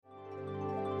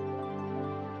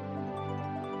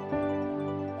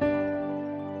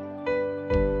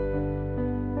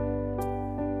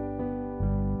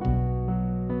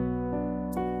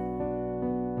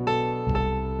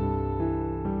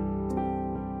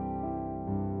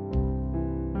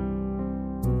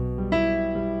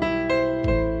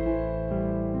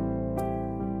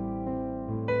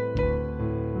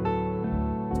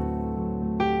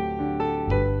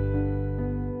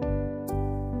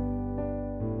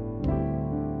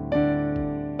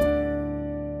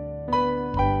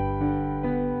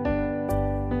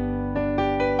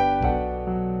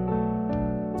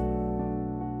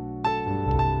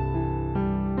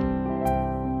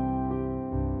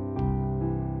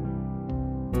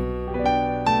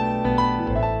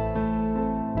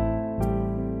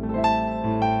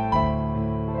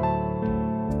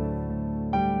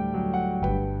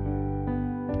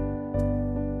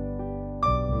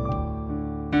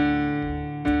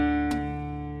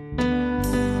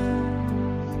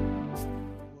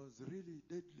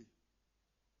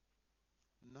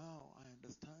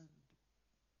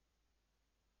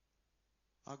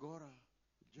Bora,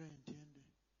 yo entiende.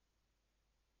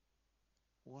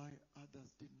 Why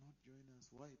others did not join us.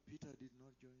 Why Peter did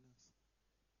not join us.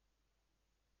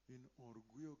 In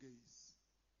Orgullo Gays.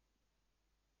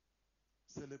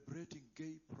 Celebrating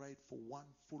gay pride for one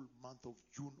full month of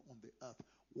June on the earth.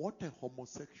 What a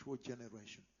homosexual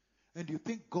generation. And you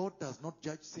think God does not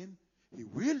judge sin? He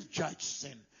will judge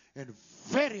sin, and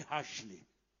very harshly.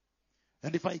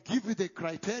 And if I give you the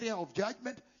criteria of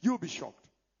judgment, you'll be shocked.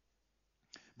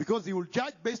 Because he will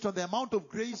judge based on the amount of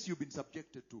grace you've been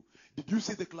subjected to. Did you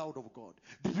see the cloud of God?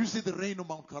 Did you see the rain of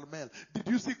Mount Carmel? Did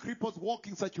you see cripples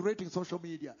walking, saturating social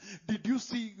media? Did you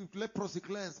see leprosy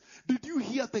cleansed? Did you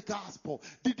hear the gospel?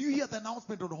 Did you hear the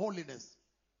announcement on holiness?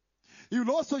 He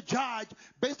will also judge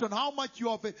based on how much you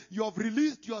have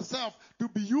released yourself to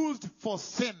be used for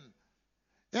sin.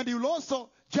 And he will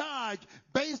also judge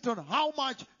based on how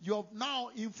much you have now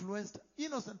influenced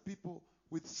innocent people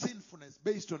with sinfulness,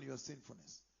 based on your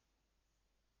sinfulness.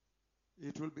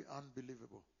 It will be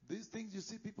unbelievable. These things you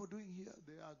see people doing here,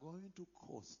 they are going to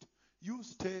cost. You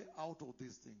stay out of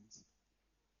these things.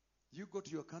 You go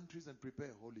to your countries and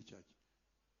prepare a holy church.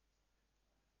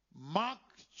 Mark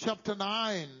chapter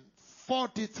 9,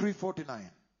 43,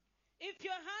 49. If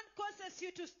your hand causes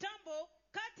you to stumble,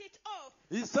 cut it off.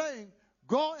 He's saying,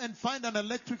 go and find an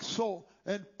electric saw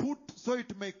and put so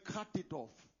it may cut it off.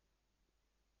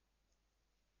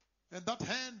 And that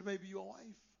hand may be your wife,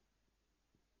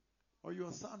 or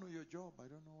your son, or your job. I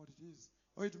don't know what it is.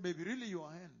 Or it may be really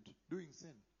your hand doing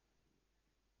sin.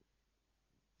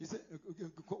 He said,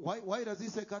 why does he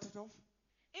say cut it off?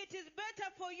 It is better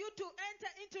for you to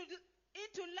enter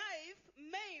into life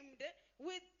maimed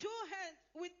with two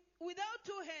hands, without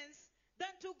two hands,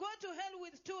 than to go to hell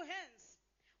with two hands,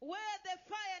 where the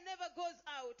fire never goes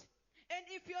out. And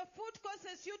if your foot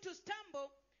causes you to stumble,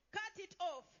 cut it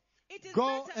off. It is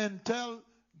Go better. and tell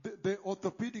the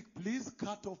orthopedic, please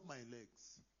cut off my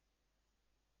legs.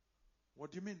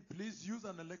 What do you mean? Please use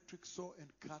an electric saw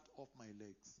and cut off my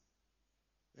legs.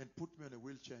 And put me on a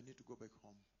wheelchair. I need to go back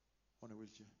home on a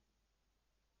wheelchair.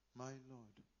 My Lord.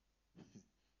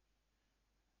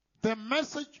 The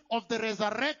message of the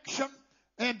resurrection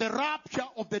and the rapture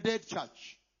of the dead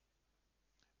church.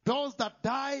 Those that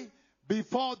die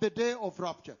before the day of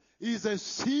rapture is a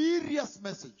serious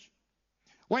message.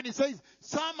 When he says,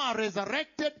 some are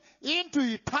resurrected into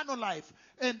eternal life,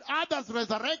 and others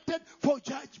resurrected for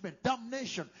judgment,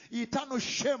 damnation, eternal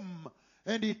shame,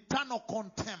 and eternal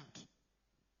contempt.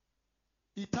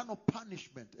 Eternal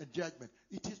punishment and judgment.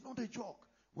 It is not a joke.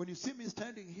 When you see me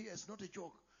standing here, it's not a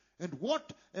joke. And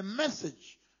what a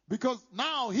message. Because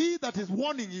now he that is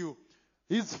warning you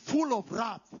is full of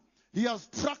wrath. He has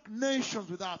struck nations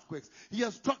with earthquakes. He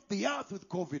has struck the earth with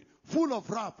COVID. Full of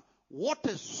wrath. What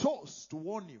a source to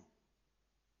warn you.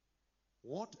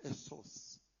 What a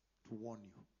source to warn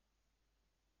you.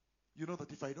 You know that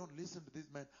if I don't listen to this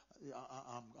man,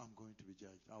 I'm going to be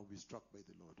judged. I'll be struck by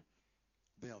the Lord.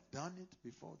 They have done it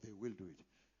before, they will do it.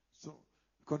 So,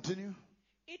 continue.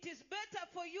 It is better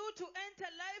for you to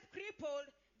enter life crippled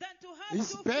than to have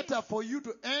It's better for you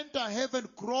to enter heaven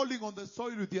crawling on the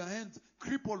soil with your hands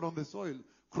crippled on the soil,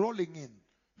 crawling in.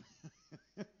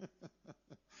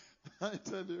 I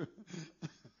tell you.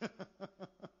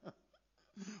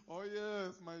 Oh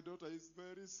yes, my daughter is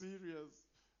very serious.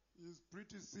 He's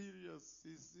pretty serious.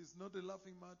 It's not a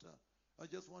laughing matter. I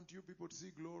just want you people to see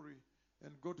glory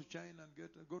and go to China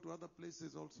and go to other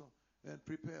places also and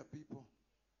prepare people.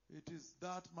 It is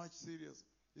that much serious.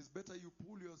 It's better you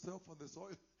pull yourself on the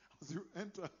soil as you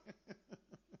enter.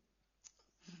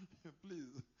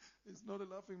 Please, it's not a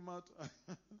laughing matter.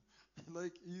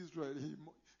 Like Israel,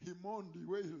 he mourned, he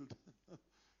wailed.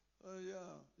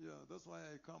 Yeah, that's why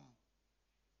I come.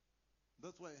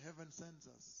 That's why heaven sends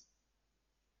us.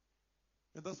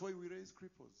 And that's why we raise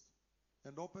cripples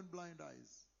and open blind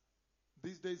eyes.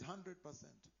 These days, 100%.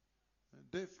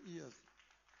 And deaf ears.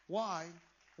 Why?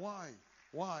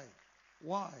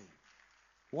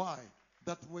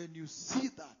 That when you see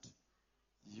that,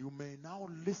 you may now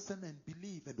listen and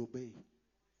believe and obey.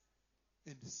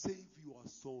 And save your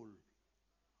soul.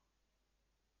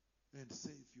 And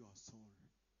save your soul.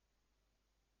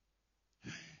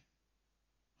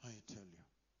 I tell you.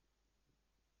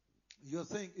 You're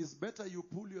saying it's better you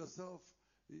pull yourself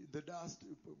in the dust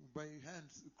by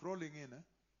hands crawling in,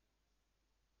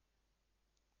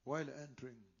 while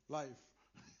entering life.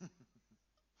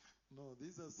 No,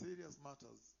 these are serious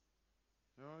matters.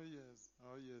 Oh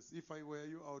yes. If I were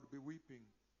you, I would be weeping.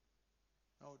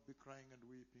 I would be crying and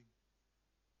weeping.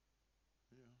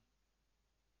 Yeah.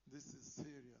 This is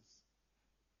serious.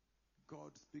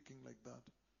 God speaking like that.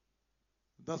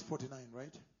 That's 49,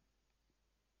 right?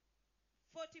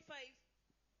 45.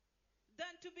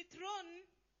 Than to be thrown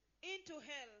into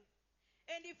hell.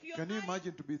 And if your Can you eye,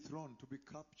 imagine to be thrown, to be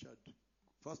captured?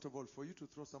 First of all, for you to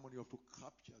throw someone, you have to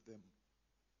capture them.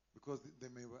 Because they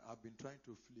may have been trying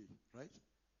to flee, right?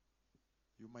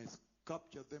 You might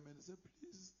capture them and say,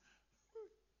 please.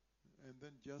 And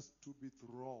then just to be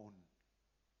thrown.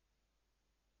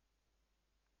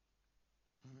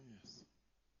 Yes.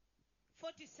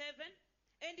 47.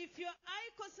 And if your eye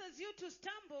causes you to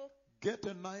stumble, Get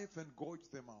a knife and gouge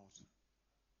them out.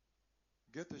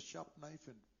 Get a sharp knife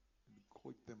and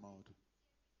gouge them out.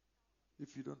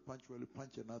 If you don't punch well, you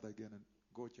punch another again and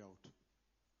gouge out.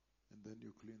 And then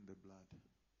you clean the blood.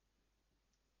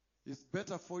 It's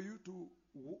better for you to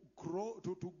grope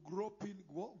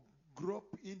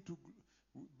into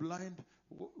blind,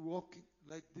 walking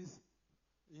like this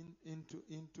into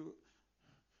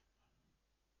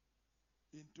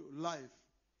life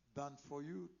than for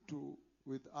you to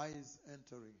with eyes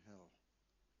entering hell.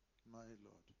 My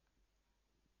Lord.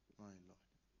 My Lord.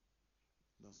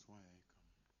 That's why I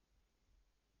come,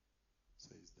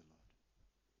 says the Lord.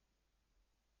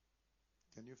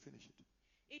 Can you finish it?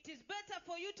 it is better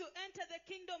for you to enter the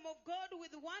kingdom of God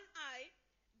with one eye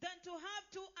than to have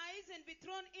two eyes and be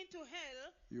thrown into hell.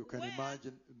 You can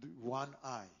imagine one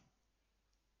eye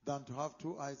than to have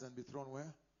two eyes and be thrown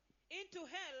where? Into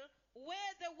hell,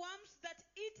 where the worms that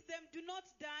eat them do not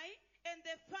die, and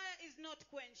the fire is not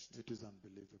quenched. It is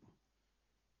unbelievable.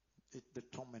 The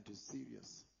torment is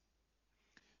serious.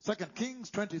 2 Kings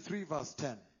 23 verse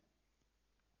 10.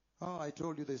 Oh, I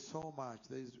told you there's so much.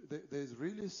 There's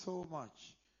really so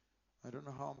much. I don't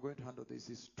know how I'm going to handle this.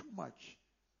 It's too much.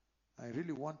 I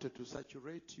really wanted to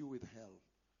saturate you with hell.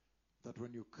 That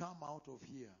when you come out of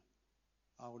here,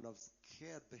 I will have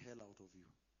scared the hell out of you.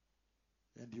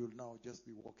 And you'll now just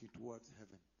be walking towards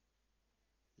heaven.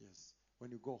 Yes. When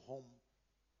you go home,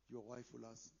 your wife will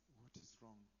ask, what is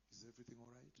wrong? Is everything all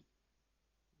right?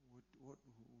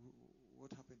 What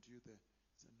happened to you there?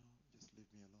 I said, no, just leave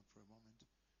me alone for a moment.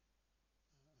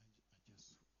 I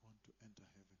just want to enter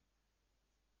heaven.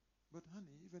 But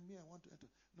honey, even me, I want to enter.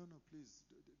 No, please,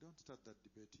 don't start that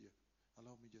debate here.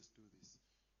 Allow me just do this.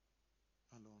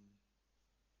 Alone.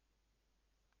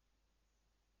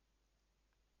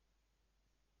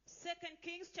 2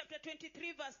 Kings chapter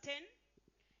 23 verse 10.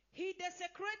 He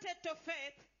desecrated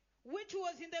Topheth, which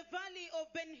was in the valley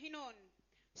of Ben Hinnom.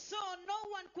 So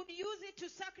no one could use it to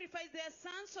sacrifice their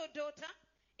sons or daughter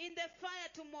in the fire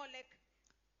to Molech.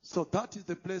 So that is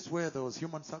the place where there was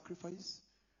human sacrifice.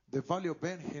 The valley of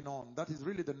Ben Hinnom, that is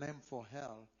really the name for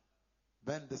hell.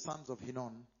 Ben, the sons of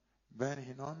Hinnom. Ben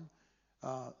Hinnom.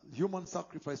 Human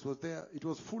sacrifice was there. It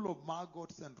was full of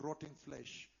maggots and rotting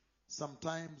flesh.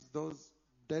 Sometimes those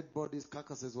dead bodies,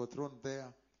 carcasses were thrown there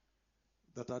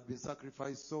that had been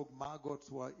sacrificed. So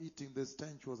maggots were eating. The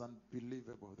stench was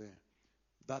unbelievable there.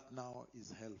 That now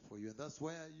is hell for you. And that's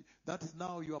where, that is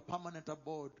now your permanent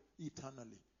abode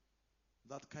eternally.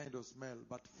 That kind of smell.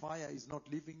 But fire is not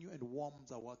leaving you and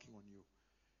worms are working on you.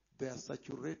 They are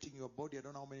saturating your body. I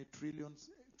don't know how many trillions.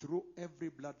 Through every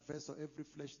blood vessel, every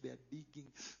flesh, they are digging.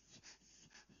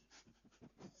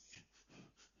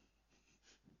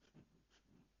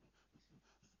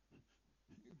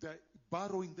 They're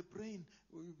burrowing the brain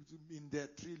in their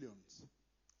trillions.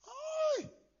 Oh!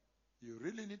 You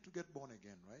really need to get born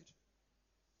again, right?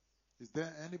 Is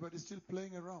there anybody still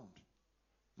playing around?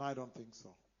 No, I don't think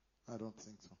so. I don't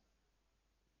think so.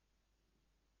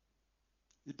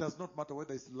 It does not matter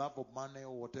whether it's love of money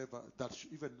or whatever. That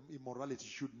even immorality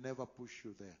should never push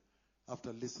you there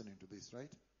after listening to this, right?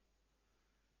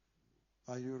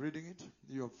 Are you reading it?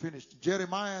 You have finished.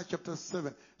 Jeremiah chapter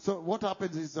 7. So what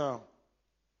happens is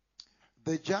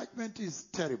the judgment is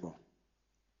terrible.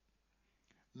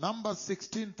 Numbers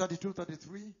 16, 32,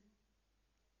 33.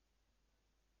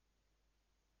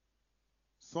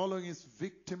 Swallowing his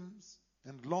victims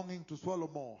and longing to swallow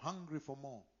more, hungry for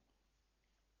more.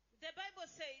 The Bible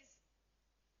says,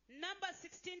 Numbers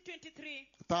 16:23.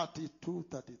 32,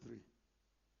 33.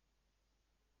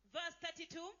 Verse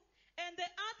 32. And the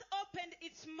earth opened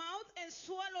its mouth and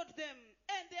swallowed them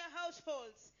and their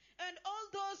households and all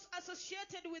those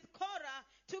associated with Korah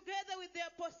together with their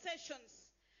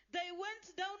possessions. They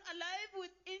went down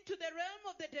alive into the realm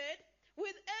of the dead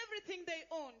with everything they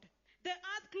owned. The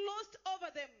earth closed over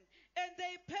them and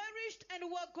they perished and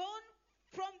were gone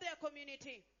from their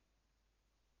community.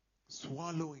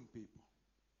 Swallowing people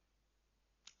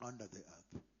under the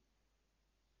earth.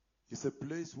 It's a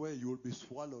place where you will be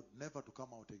swallowed, never to come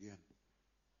out again.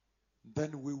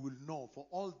 Then we will know for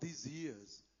all these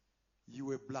years you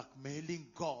were blackmailing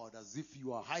God as if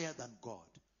you are higher than God.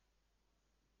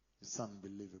 It's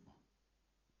unbelievable.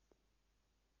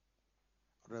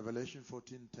 Revelation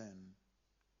 14:10.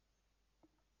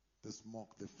 The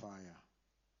smoke, the fire,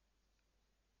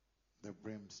 the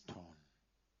brimstone.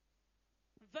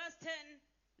 Verse 10,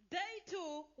 they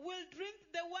too will drink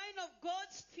the wine of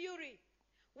God's fury,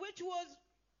 which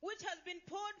has been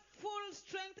poured full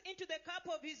strength into the cup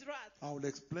of his wrath. I will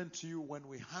explain to you when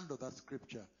we handle that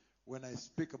scripture, when I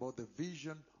speak about the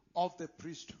vision of the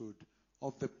priesthood,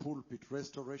 of the pulpit,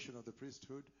 restoration of the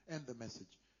priesthood, and the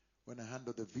message. When I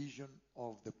handle the vision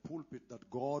of the pulpit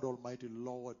that God Almighty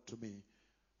lowered to me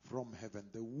from heaven,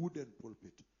 the wooden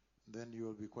pulpit, then you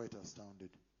will be quite astounded.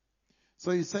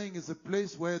 So he's saying it's a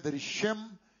place where there is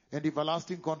shame and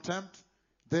everlasting contempt,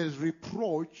 there is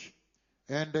reproach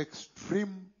and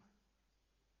extreme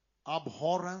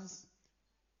abhorrence.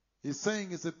 He's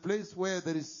saying it's a place where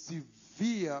there is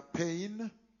severe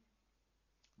pain,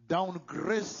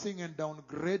 downgrading and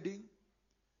downgrading,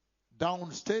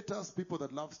 down status, people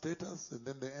that love status, and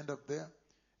then they end up there.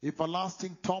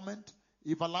 Everlasting torment,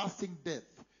 everlasting death,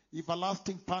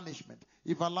 everlasting punishment,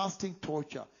 everlasting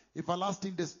torture,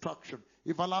 everlasting destruction,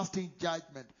 everlasting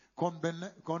judgment,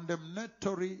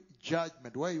 condemnatory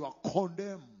judgment, where you are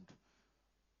condemned.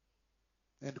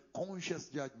 And conscious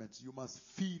judgments, you must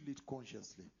feel it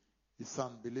consciously. It's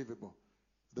unbelievable.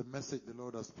 The message the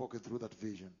Lord has spoken through that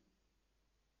vision.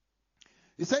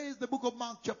 He says, the book of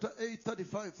Mark chapter 8,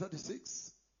 35,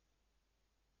 36.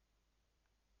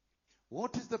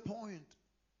 What is the point?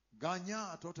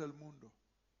 Gagna tot el mundo.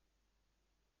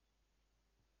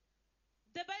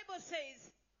 The Bible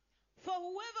says, for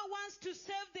whoever wants to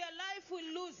save their life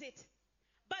will lose it.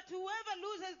 But whoever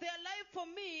loses their life for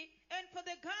me and for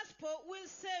the gospel will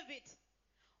save it.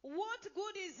 What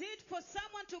good is it for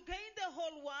someone to gain the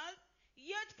whole world,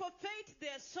 yet forfeit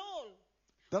their soul?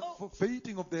 That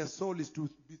forfeiting of their soul is to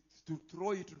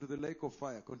throw it into the lake of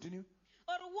fire. Continue.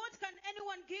 Or what can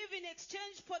anyone give in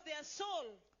exchange for their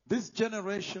soul? This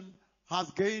generation has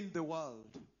gained the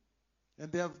world.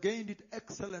 And they have gained it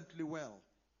excellently well.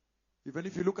 Even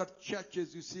if you look at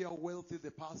churches, you see how wealthy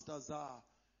the pastors are.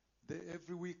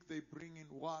 Every week they bring in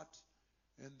what?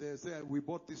 And they say, we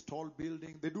bought this tall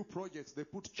building. They do projects. They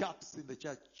put charts in the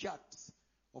church. Charts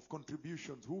of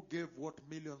contributions. Who gave what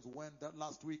millions when, that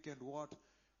last weekend what?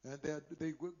 And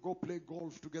they go play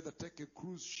golf together, take a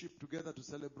cruise ship together to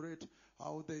celebrate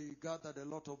how they gathered a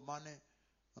lot of money.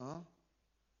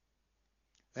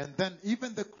 And then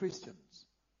even the Christians,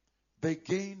 they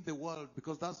gain the world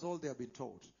because that's all they have been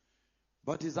taught.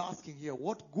 But he's asking here,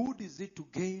 what good is it to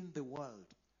gain the world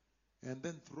and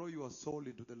then throw your soul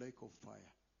into the lake of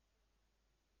fire?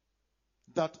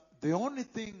 That the only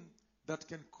thing that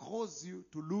can cause you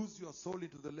to lose your soul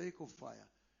into the lake of fire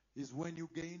is when you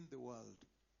gain the world.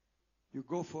 You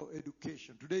go for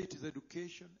education. Today it is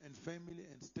education and family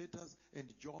and status and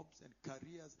jobs and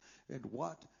careers and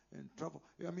what and travel.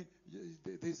 I mean,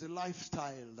 there's a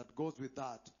lifestyle that goes with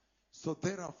that. So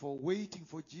therefore, waiting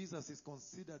for Jesus is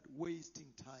considered wasting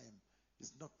time.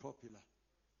 It's not popular.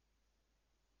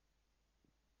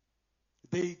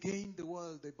 They gain the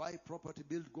world. They buy property,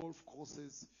 build golf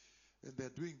courses, and they're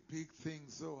doing big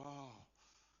things. So,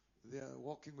 they are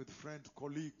working with friends,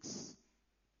 colleagues.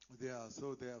 They are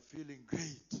feeling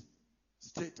great.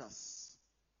 Status.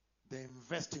 They're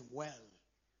investing well.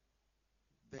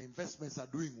 The investments are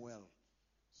doing well.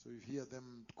 So you hear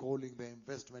them calling the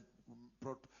investment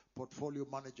portfolio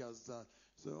managers.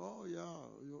 Oh yeah,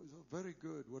 very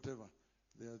good, whatever.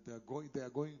 They are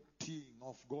going teeing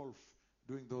off golf,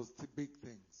 doing those big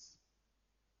things.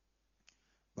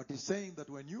 But he's saying that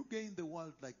when you gain the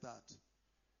world like that,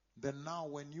 then now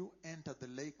when you enter the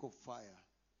lake of fire,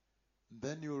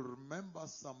 then you'll remember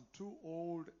some two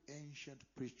old ancient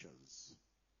preachers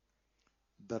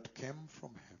that came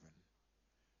from heaven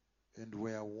and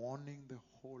were warning the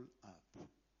whole earth.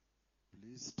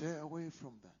 Please stay away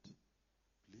from that.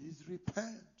 Please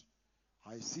repent.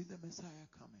 I see the Messiah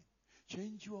coming.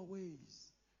 Change your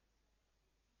ways.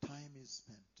 Time is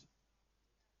spent.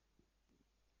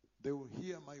 They will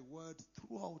hear my word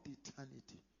throughout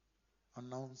eternity,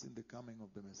 announcing the coming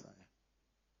of the Messiah.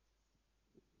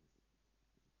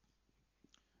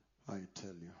 I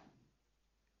tell you.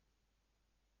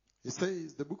 It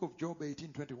says, the book of Job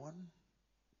 18:21.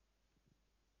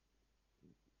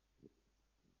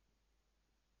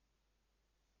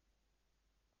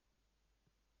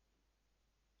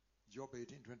 Job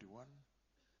 18:21.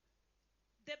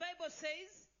 The Bible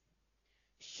says,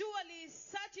 surely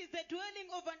such is the dwelling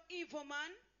of an evil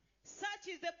man, such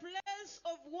is the place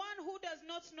of one who does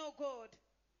not know God.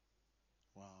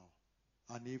 Wow.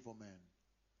 An evil man.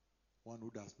 One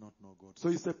who does not know God. So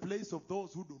it's a place of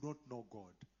those who do not know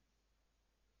God.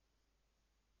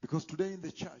 Because today in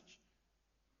the church,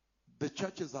 The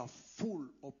churches are full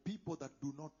of people that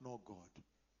do not know God.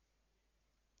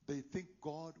 They think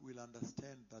God will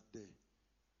understand that day.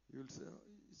 You'll say,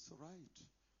 oh, it's all right.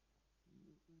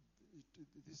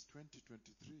 This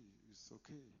 2023 is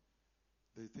okay.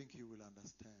 They think He will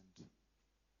understand.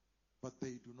 But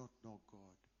they do not know God.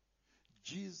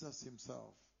 Jesus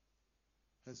Himself,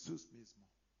 Jesus mismo,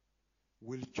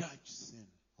 will judge sin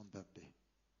on that day.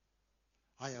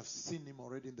 I have seen Him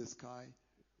already in the sky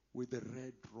with a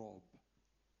red robe.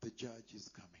 The judge is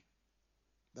coming.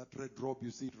 That red robe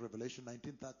you see in Revelation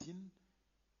 19:13,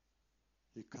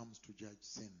 He comes to judge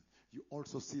sin. You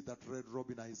also see that red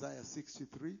robe in Isaiah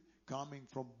 63 coming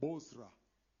from Bozrah,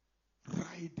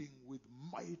 riding with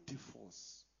mighty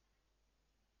force.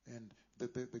 And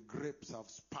the grapes have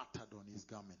spattered on His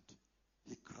garment.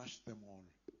 He crushed them all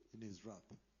in His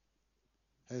wrath.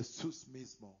 Jesus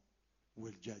mismo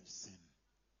will judge sin.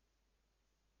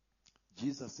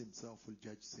 Jesus Himself will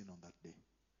judge sin on that day.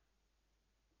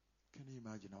 Can you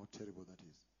imagine how terrible that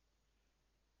is?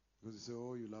 Because you say,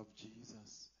 oh, you love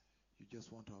Jesus. You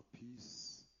just want our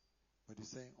peace. But He's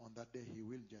saying on that day He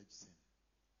will judge sin.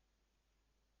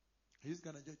 He's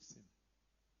going to judge sin.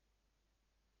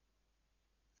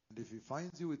 And if He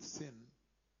finds you with sin,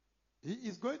 He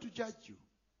is going to judge you.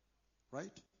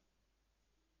 Right?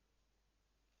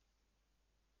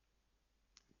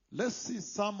 Let's see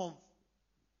some of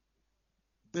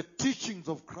the teachings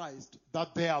of Christ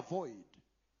that they avoid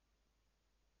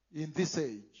in this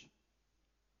age.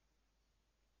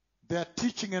 They are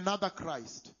teaching another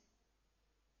Christ.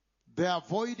 They are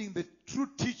avoiding the true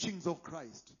teachings of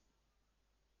Christ.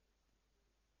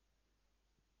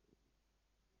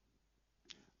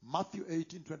 Matthew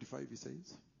 18:25, He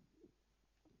says.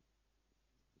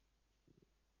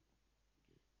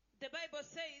 The Bible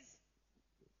says,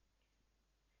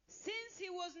 since he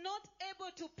was not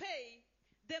able to pay,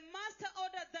 the master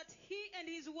ordered that he and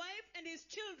his wife and his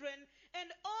children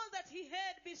and all that he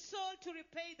had be sold to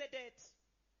repay the debt.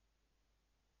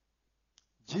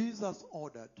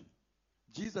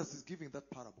 Jesus is giving that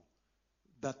parable,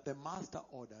 that the master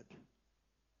ordered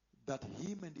that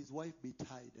him and his wife be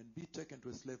tied and be taken to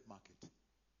a slave market.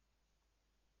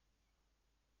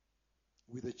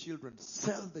 With the children,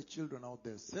 sell the children out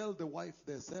there, sell the wife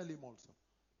there, sell him also.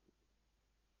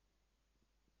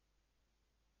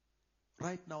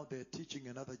 Right now they're teaching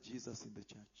another Jesus in the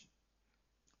church.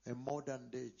 A modern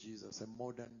day Jesus, a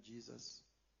modern Jesus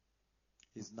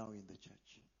is now in the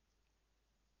church.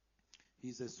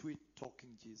 He's a sweet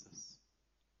talking Jesus.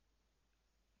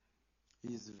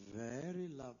 He's very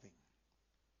loving.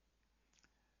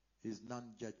 He's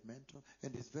non-judgmental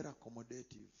and he's very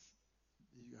accommodative.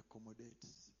 He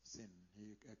accommodates sin.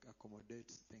 He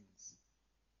accommodates things.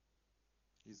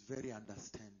 He's very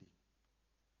understanding.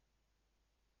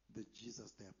 The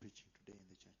Jesus they are preaching today in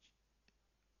the church.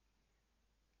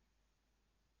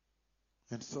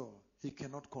 And so, He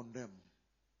cannot condemn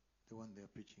the one they are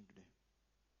preaching today.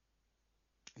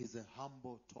 He's a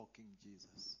humble talking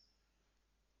Jesus.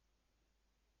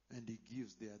 And He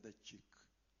gives the other cheek.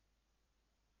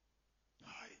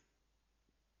 Hi.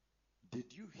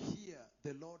 Did you hear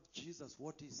the Lord Jesus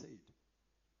what He said?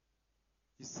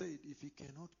 He said, if he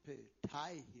cannot pay,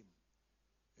 tie him.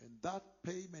 And that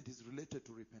payment is related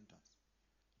to repentance.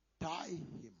 Tie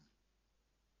him.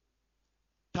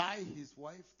 Tie his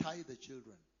wife, tie the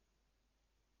children.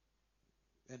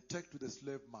 And take to the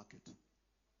slave market.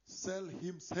 Sell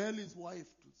him, sell his wife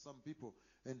to some people.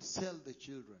 And sell the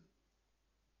children.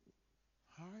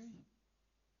 Hi.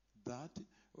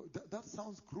 That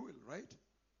sounds cruel, right?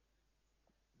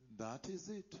 That is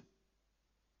it.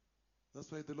 That's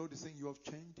why the Lord is saying, you have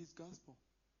changed His gospel.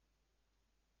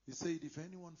 He said, if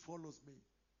anyone follows me,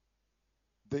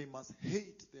 they must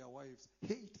hate their wives,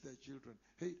 hate their children,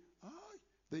 hate.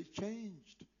 They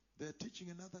changed. They're teaching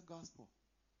another gospel,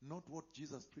 not what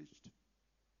Jesus preached.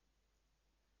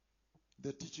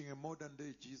 They're teaching a modern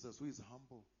day Jesus who is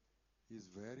humble. He's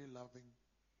very loving,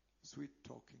 sweet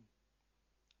talking,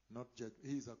 not judge.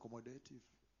 He is accommodative.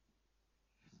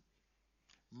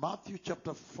 Matthew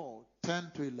chapter 4,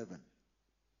 10 to 11.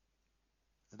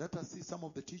 And let us see some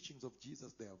of the teachings of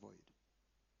Jesus they avoid.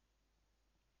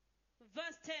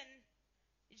 Verse 10,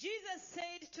 Jesus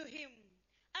said to him,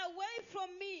 away from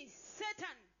me,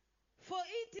 Satan, for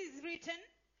it is written,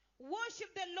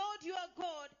 worship the Lord your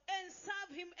God and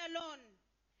serve Him alone.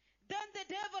 Then the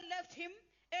devil left him,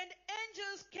 and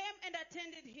angels came and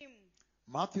attended him.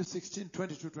 Matthew 16,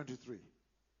 22, 23.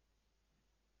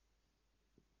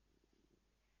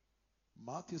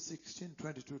 Matthew 16,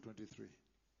 22, 23.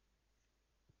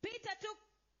 Peter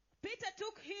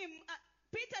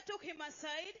took him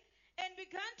aside and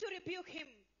began to rebuke him.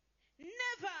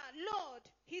 Never, Lord,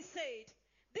 he said.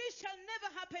 This shall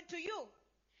never happen to you.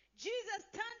 Jesus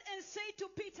turned and said to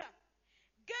Peter,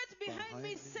 Get behind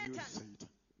me, you, Satan. Satan.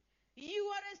 You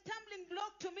are a stumbling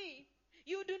block to me.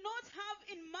 You do not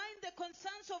have in mind the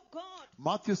concerns of God.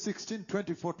 Matthew 16,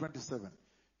 24, 27.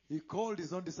 He called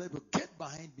his own disciple, Get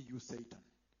behind me, you Satan.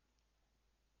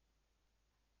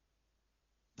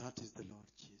 That is the Lord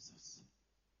Jesus.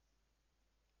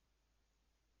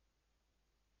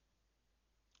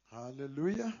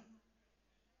 Hallelujah.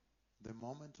 The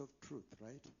moment of truth,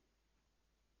 right?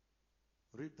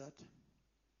 Read that.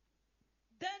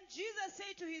 Then Jesus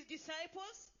said to his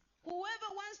disciples, Whoever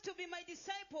wants to be my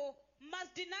disciple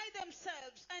must deny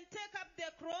themselves and take up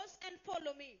their cross and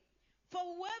follow me. For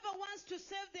whoever wants to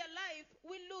save their life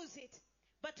will lose it.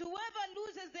 But whoever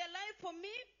loses their life for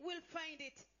me will find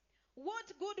it.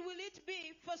 What good will it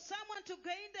be for someone to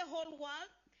gain the whole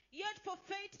world, yet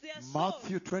forfeit their soul?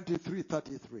 Matthew 23,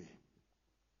 33.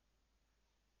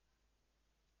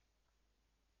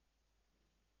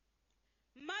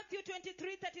 Matthew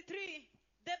 23:33,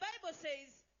 the Bible says,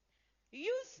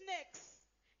 You snakes,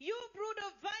 you brood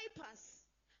of vipers,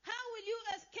 how will you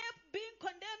escape being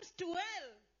condemned to hell?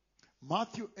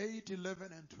 Matthew 8,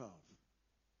 11 and 12.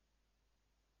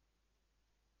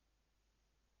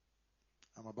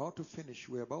 I'm about to finish.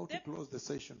 We're about to close the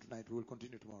session tonight. We will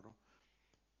continue tomorrow.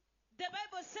 The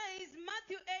Bible says,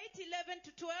 Matthew 8:11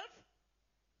 to 12,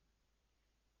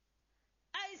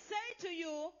 I say to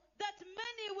you that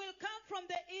many will come from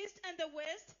the east and the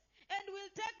west and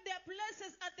will take their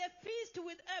places at the feast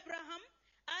with Abraham,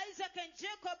 Isaac, and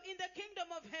Jacob in the kingdom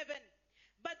of heaven.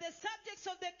 But the subjects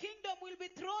of the kingdom will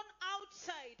be thrown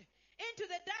outside into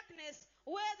the darkness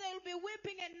where there will be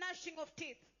weeping and gnashing of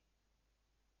teeth.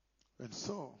 And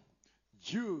so,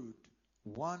 Jude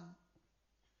 1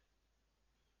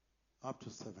 up to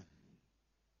 7.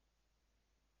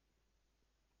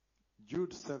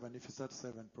 Jude 7, if you start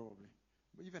 7 probably.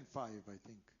 Even 5, I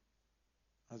think,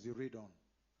 as you read on.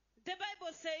 The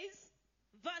Bible says,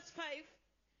 verse 5,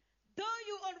 Though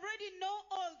you already know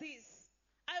all this,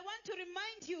 I want to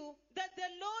remind you that the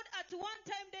Lord at one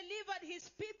time delivered his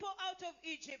people out of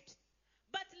Egypt,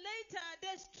 but later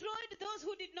destroyed those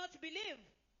who did not believe.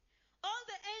 All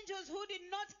the angels who did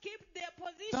not keep their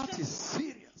position. That is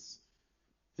serious.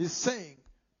 He's saying,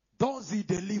 those he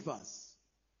delivers,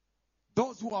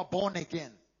 those who are born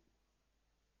again,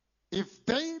 if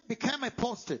they become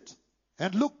apostate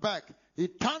and look back, he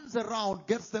turns around,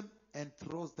 gets them, and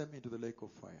throws them into the lake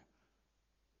of fire.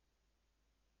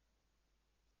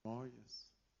 Oh, yes.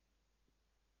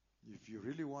 If you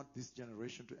really want this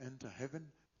generation to enter heaven,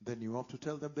 then you have to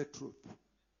tell them the truth.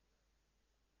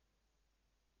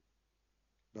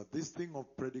 But this thing of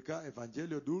predicar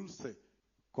evangelio dulce,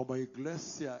 como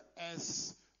iglesia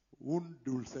es un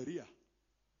dulcería.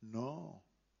 No.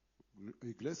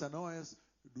 Iglesia no es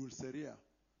dulcería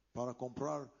para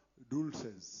comprar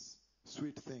dulces,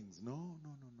 sweet things. No,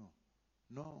 no, no, no.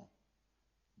 No.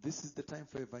 This is the time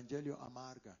for evangelio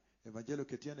amarga. Evangelio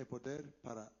que tiene poder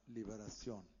para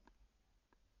liberación.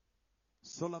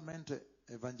 Solamente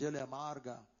evangelio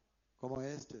amarga como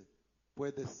este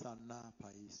puede sanar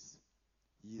país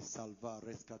y salvar,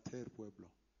 rescatar pueblo.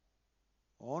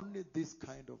 Only this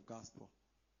kind of gospel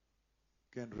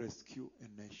can rescue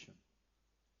a nation.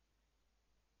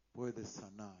 Puede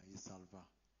sanar y salvar.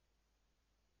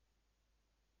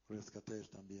 Rescatar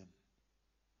también.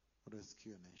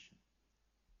 Rescue a nation.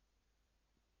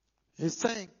 He's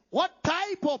saying, what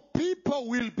type of people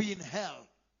will be in hell?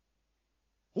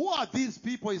 Who are these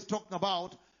people he's talking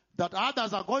about? That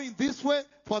others are going this way,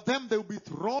 for them they will be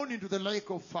thrown into the lake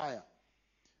of fire.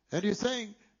 And he's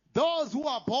saying, those who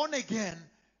are born again,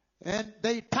 and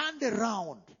they turned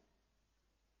around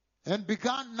and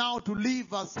began now to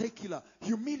live as secular,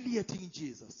 humiliating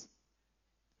Jesus,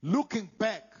 looking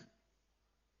back.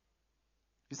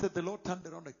 He said the Lord turned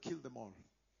around and killed them all.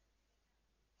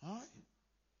 Aye.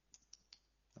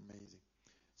 Amazing.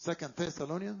 2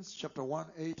 Thessalonians chapter 1,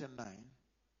 8 and 9.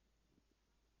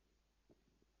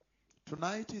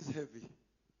 Tonight is heavy.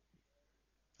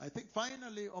 I think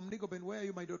finally, Omnigoben, where are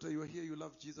you, my daughter? You are here, you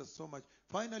love Jesus so much.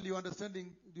 Finally, you're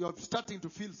understanding, you are starting to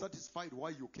feel satisfied why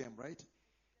you came, right?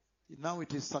 Now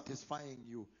it is satisfying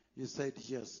you. You said,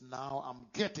 yes, now I'm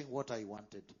getting what I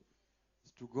wanted.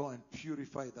 It's to go and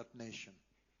purify that nation.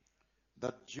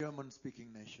 That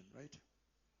German-speaking nation, right?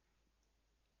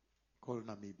 Called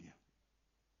Namibia.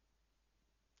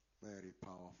 Very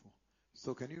powerful.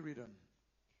 So can you read on?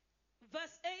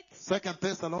 Verse 8. 2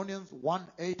 Thessalonians 1,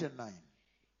 8 and 9.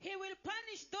 He will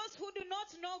punish those who do not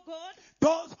know God.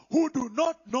 Those who do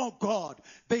not know God.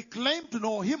 They claim to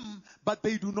know Him, but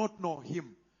they do not know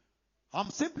Him. I'm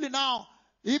simply now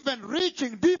even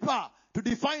reaching deeper to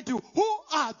define to you, who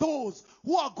are those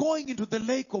who are going into the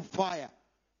lake of fire?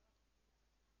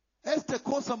 Esta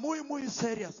cosa muy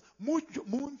serious.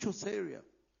 Mucho serious.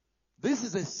 This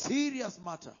is a serious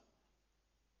matter.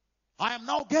 I am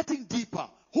now getting deeper.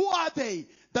 Who are they?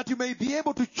 That you may be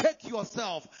able to check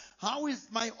yourself. How is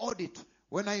my audit?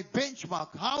 When I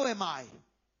benchmark, how am I?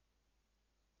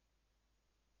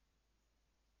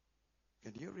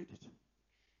 Can you read it?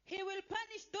 He will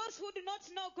punish those who do not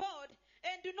know God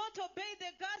and do not obey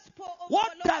the gospel of What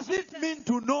our Lord does Jesus. it mean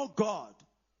to know God?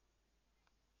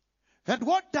 And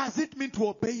what does it mean to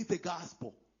obey the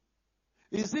gospel?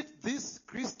 Is it these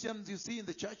Christians you see in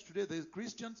the church today, the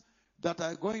Christians that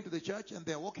are going to the church and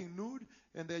they're walking nude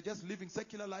and they're just living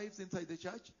secular lives inside the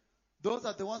church? Those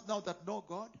are the ones now that know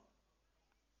God?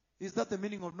 Is that the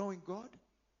meaning of knowing God?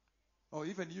 Or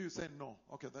even you say no.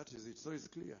 Okay, that is it. So it's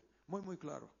clear. Muy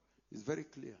claro. It's very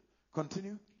clear.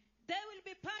 Continue. They will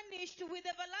be punished with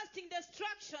everlasting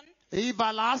destruction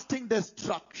Everlasting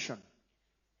destruction.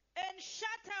 and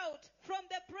shut out from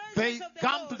the They presence of the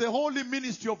come Lord. to the holy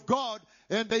ministry of God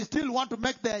and they still want to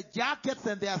make their jackets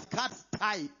and their skirts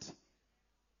tight.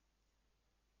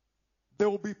 They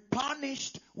will be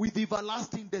punished with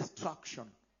everlasting destruction.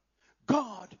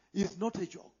 God is not a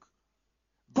joke.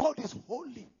 God is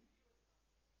holy.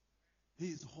 He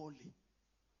is holy.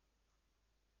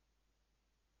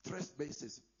 First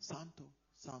basis, Santo,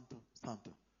 Santo,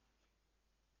 Santo.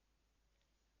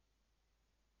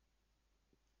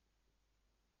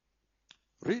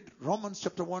 Read Romans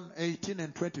chapter 1, 18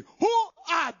 and 20. Who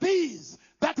are these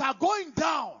that are going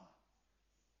down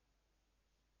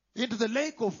into the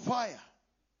lake of fire?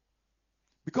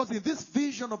 Because in this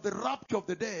vision of the rapture of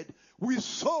the dead, we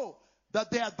saw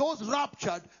that there are those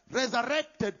raptured,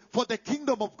 resurrected for the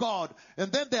kingdom of God.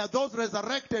 And then there are those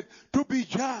resurrected to be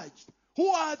judged. Who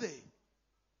are they?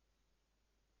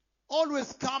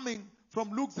 Always coming from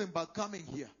Luxembourg, coming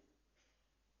here.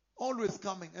 Always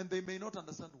coming, and they may not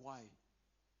understand why.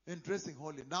 And dressing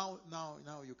holy. Now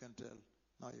you can tell.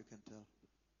 Now you can tell.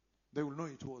 They will know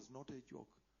it was not a joke.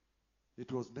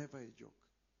 It was never a joke.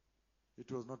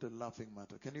 It was not a laughing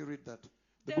matter. Can you read that?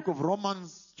 The book of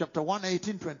Romans, chapter 1,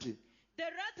 18, 20. The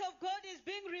wrath of God is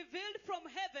being revealed from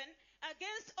heaven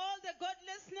against all the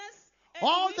godlessness and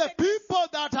All the wickedness people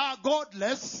that are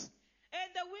godless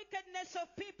and the wickedness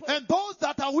of people. and those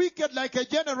that are wicked, like a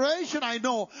generation I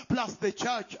know, plus the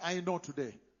church I know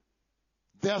today.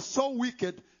 They are so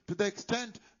wicked to the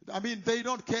extent, they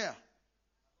don't care.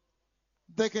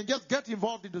 They can just get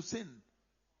involved into sin.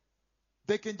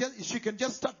 She can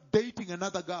just start dating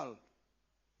another girl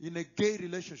in a gay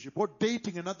relationship or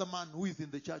dating another man who is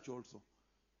in the church also.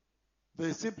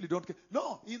 They simply don't care.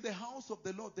 No, in the house of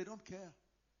the Lord, they don't care.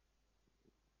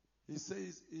 He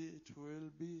says it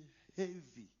will be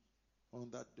heavy on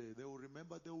that day. They will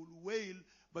remember, they will wail,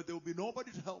 but there will be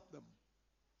nobody to help them.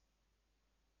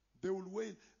 They will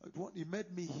wail. It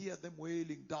made me hear them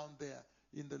wailing down there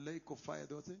in the lake of fire.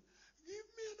 They will say, give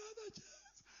me another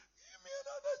chance. Give me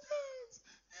another chance.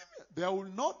 There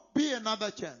will not be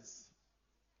another chance.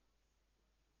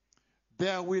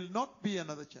 There will not be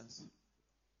another chance.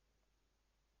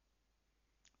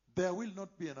 There will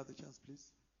not be another chance, please.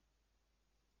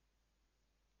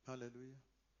 Hallelujah.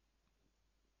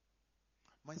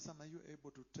 My son, are you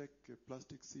able to take a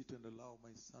plastic seat and allow my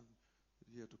son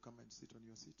here to come and sit on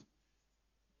your seat?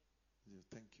 Yeah,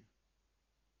 thank you.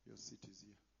 Your seat is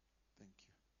here. Thank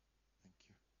you. Thank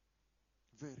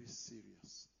you. Very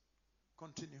serious.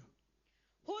 Continue.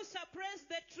 Who suppress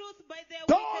the truth by their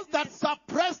Those that wickedness.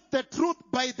 suppress the truth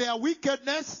by their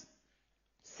wickedness,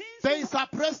 Since they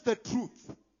suppress the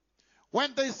truth.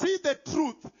 When they see the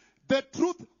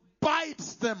truth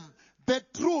bites them. The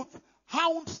truth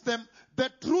hounds them. The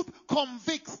truth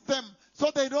convicts them. So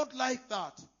they don't like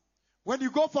that. When you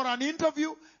go for an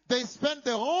interview, they spend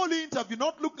the whole interview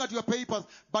not looking at your papers,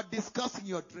 but discussing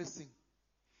your dressing.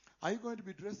 Are you going to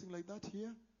be dressing like that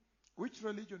here? Which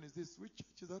religion is this? Which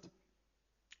church is that?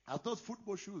 Are those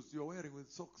football shoes you're wearing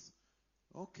with socks?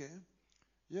 Okay.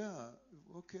 Yeah,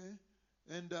 okay.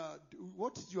 And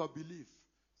what is your belief?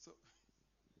 So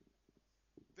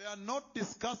they are not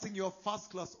discussing your first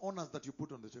class honors that you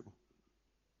put on the table.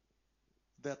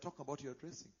 They are talking about your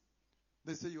dressing.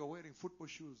 They say you are wearing football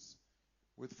shoes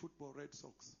with football red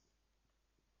socks.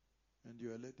 And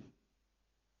you're a lady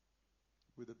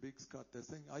with a big skirt. They're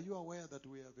saying, are you aware that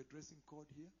we have a dressing code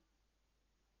here?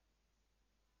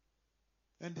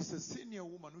 And it's a senior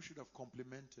woman who should have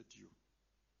complimented you.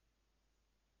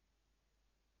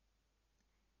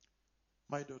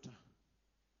 My daughter,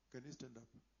 can you stand up?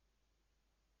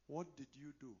 What did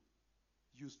you do?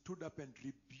 You stood up and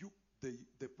rebuked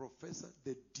the professor,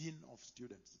 the dean of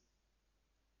students.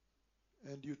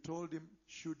 And you told him,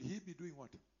 should he be doing what?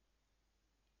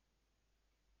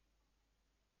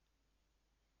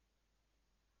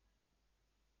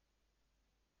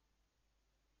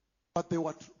 But they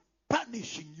were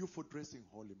punishing you for dressing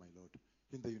holy, my Lord,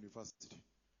 in the university.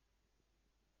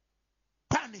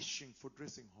 Punishing for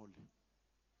dressing holy.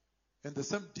 And the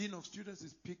same dean of students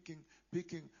is picking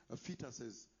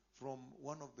fetuses from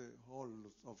one of the halls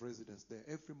of residence there.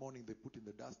 Every morning they put in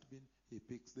the dustbin, he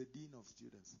picks the dean of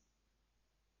students.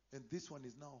 And this one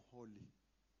is now holy.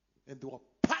 And they were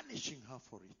punishing her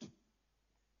for it.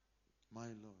 My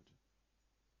Lord.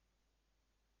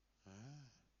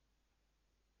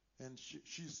 And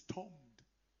she stormed.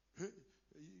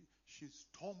 She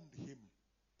stormed him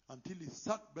until he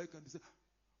sat back and he said,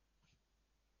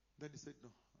 then he said, no,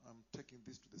 I'm taking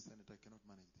this to the Senate. I cannot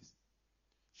manage this.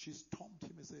 She stormed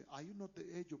him and said, are you not the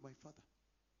age of my father?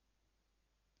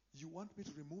 You want me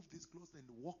to remove these clothes and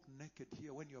walk naked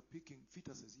here when you're picking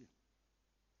fetuses here?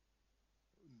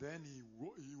 Then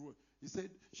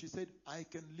she said, I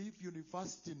can leave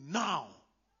university now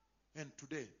and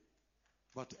today,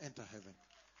 but enter heaven.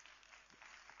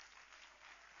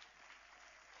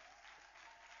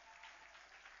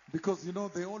 Because,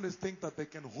 they always think that they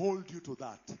can hold you to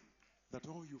that. That,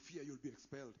 you fear you'll be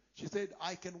expelled. She said,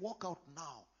 I can walk out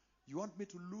now. You want me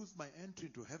to lose my entry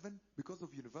into heaven because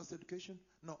of university education?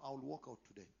 No, I'll walk out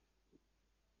today.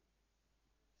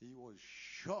 He was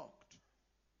shocked.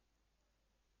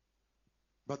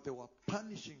 But they were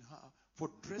punishing her for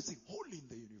dressing holy in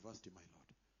the university, my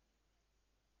Lord.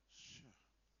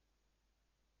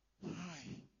 Sure. Hi.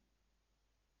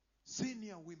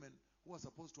 Senior women who are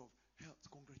supposed to have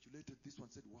helped, congratulated this one,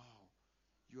 said, wow,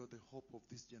 you are the hope of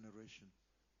this generation.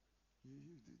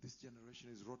 This generation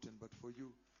is rotten, but for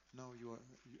you, now you are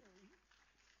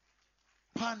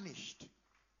punished.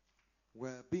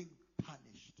 We're being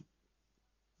punished.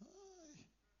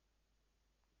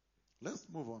 Let's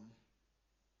move on.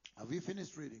 Have you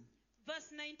finished reading?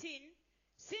 Verse 19.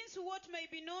 Since what may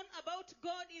be known about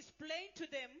God is plain to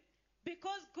them,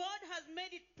 because God has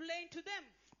made it plain to them.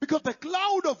 Because the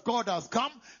cloud of God has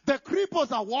come. The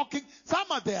cripples are walking.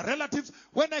 Some are their relatives.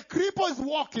 When a cripple is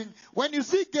walking, when you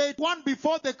see gate 1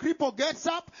 before the cripple gets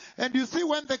up, and you see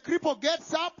when the cripple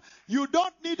gets up, you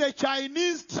don't need a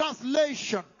Chinese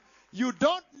translation. You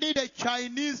don't need a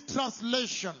Chinese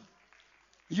translation.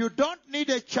 You don't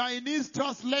need a Chinese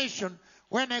translation.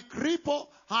 When a cripple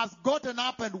has gotten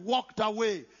up and walked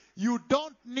away, you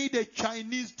don't need a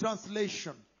Chinese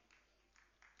translation.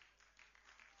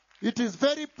 It is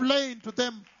very plain to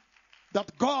them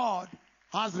that God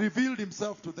has revealed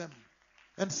himself to them.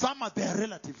 And some are their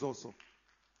relatives also.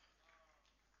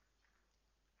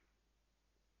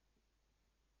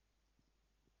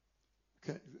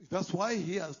 Okay, that's why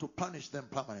he has to punish them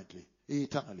permanently,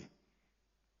 eternally.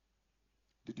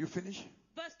 Did you finish?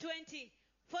 Verse 20.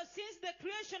 For since the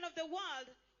creation of the world,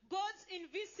 God's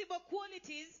invisible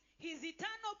qualities, his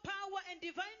eternal power and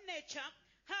divine nature,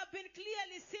 have been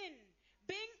clearly seen,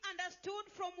 being understood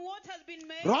from what has been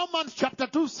made. Romans chapter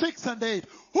 2, 6 and 8.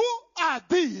 Who are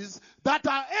these that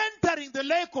are entering the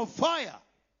lake of fire?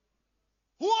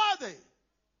 Who are they?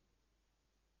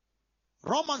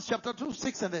 Romans chapter 2,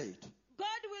 6 and 8.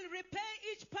 God will repay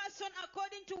each person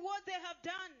according to what they have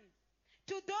done.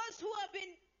 To those who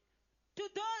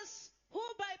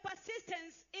by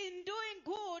persistence in doing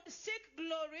good seek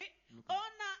glory,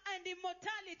 honor, and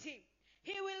immortality,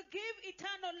 he will give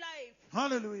eternal life.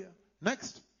 Hallelujah.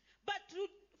 Next. But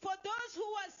for those who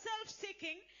are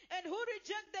self-seeking and who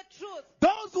reject the truth.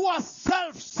 Those who are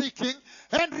self-seeking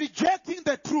and rejecting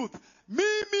the truth.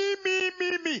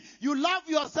 Me. You love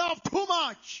yourself too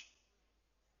much.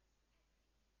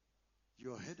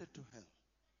 You're headed to hell.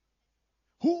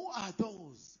 Who are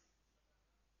those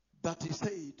that he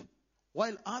said,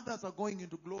 while others are going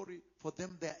into glory, for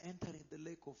them they are entering the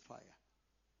lake of fire?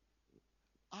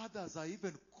 Others are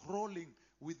even crawling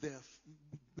with their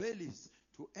bellies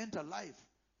to enter life,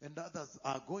 and others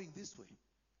are going this way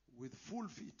with full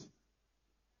feet.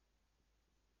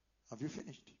 Have you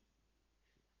finished?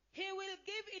 He will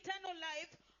give eternal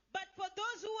life, but for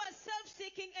those who are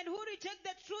self-seeking and who reject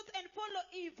the truth and follow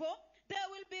evil, there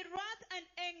will be wrath and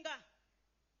anger.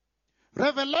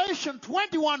 Revelation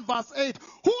 21 verse 8.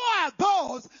 Who are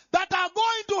those that are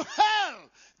going to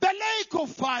hell, the lake of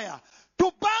fire,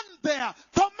 to burn there,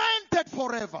 tormented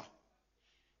forever?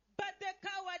 But the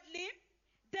cowardly,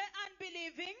 the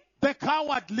unbelieving, the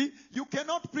cowardly, you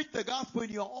cannot preach the gospel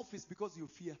in your office because you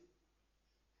fear.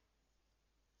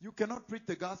 You cannot preach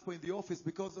the gospel in the office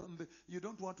because you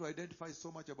don't want to identify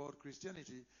so much about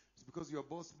Christianity. It's because your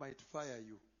boss might fire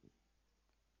you.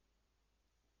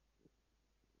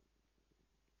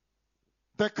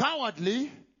 the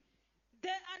cowardly, the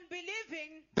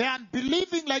unbelieving, the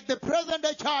unbelieving, like the present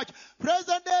day church,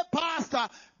 present day pastor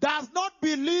does not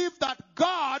believe that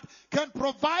God can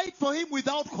provide for him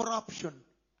without corruption.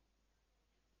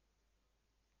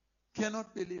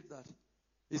 Cannot believe that.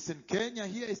 It's in Kenya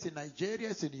here, it's in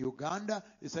Nigeria, it's in Uganda,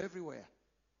 it's everywhere.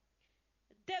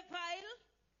 the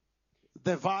vile,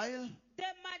 The vile, the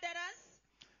murderers,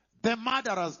 the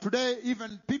murderers. Today,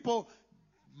 even people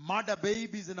murder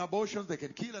babies in abortions, they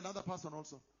can kill another person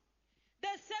also. the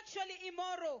sexually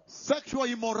immoral, Sexual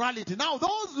immorality. Now,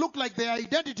 those look like their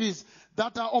identities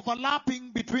that are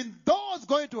overlapping between those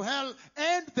going to hell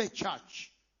and the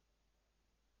church.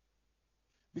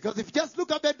 Because if you just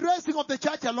look at the dressing of the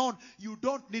church alone, you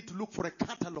don't need to look for a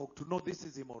catalog to know this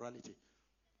is immorality.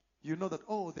 You know that,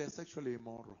 oh, they're sexually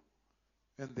immoral.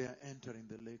 And they are entering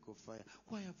the lake of fire.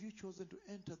 Why have you chosen to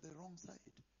enter the wrong side?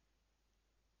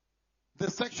 The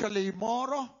sexually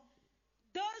immoral,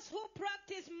 those who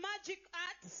practice magic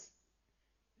arts,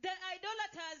 the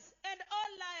idolaters, and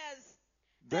all liars.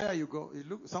 there you go.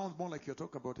 It sounds more like you're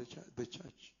talking about the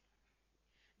church.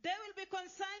 They will be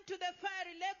consigned to the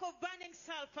fiery lake of burning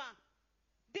sulfur.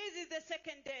 This is the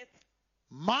second death.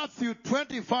 Matthew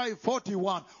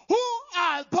 25:41. Who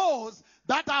are those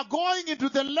that are going into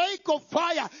the lake of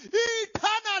fire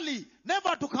eternally,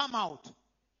 never to come out?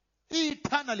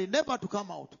 Eternally, never to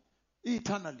come out.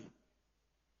 Eternally.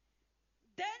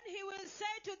 Then he will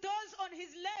say to those on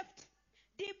his left,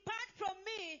 depart from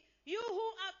me, you who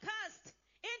are cast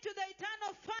into the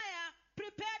eternal fire,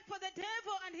 prepared for the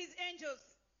devil and his angels.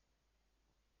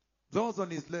 Those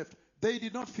on his left, they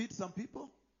did not feed some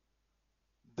people.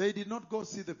 They did not go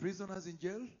see the prisoners in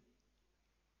jail.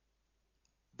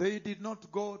 They did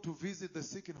not go to visit the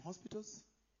sick in hospitals.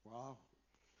 Wow.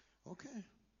 Okay.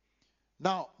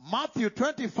 Now, Matthew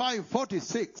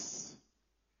 25:46.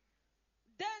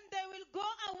 Then they will go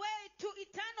away to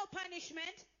eternal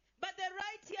punishment, but the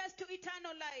righteous to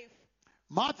eternal life.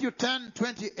 Matthew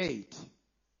 10:28.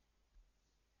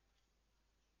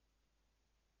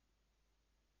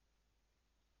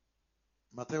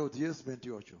 Mateo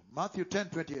 10:28. Matthew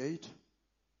 10:28.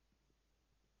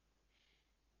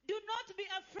 Do not be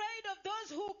afraid of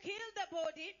those who kill the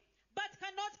body, but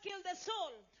cannot kill the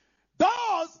soul.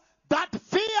 Those that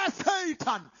fear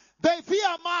Satan, they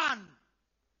fear man.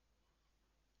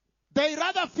 They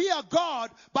rather fear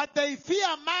God, but they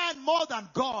fear man more than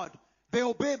God. They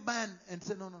obey man and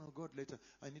say, no, God, later.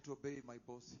 I need to obey my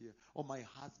boss here or my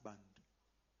husband.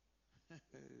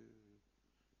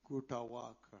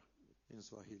 Kutawaka in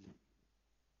Swahili.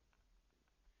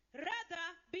 Rather,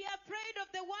 be afraid of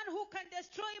the one who can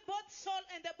destroy both soul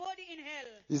and the body in hell.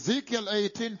 Ezekiel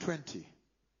 18:20.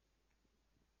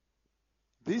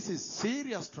 This is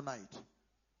serious tonight.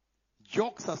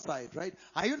 Jokes aside, right?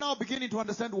 Are you now beginning to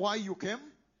understand why you came?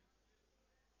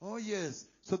 Oh yes,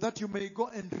 so that you may go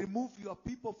and remove your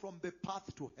people from the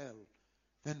path to hell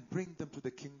and bring them to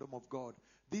the kingdom of God.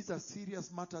 These are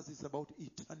serious matters. It's about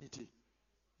eternity.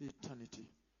 Eternity.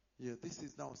 Yeah, this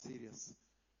is now serious.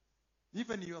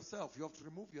 Even yourself, you have to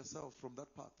remove yourself from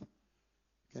that path.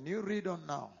 Can you read on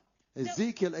now?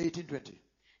 Ezekiel 18:20.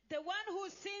 The one who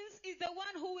sins is the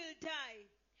one who will die.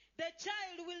 The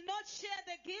child will not share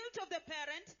the guilt of the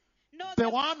parent, nor The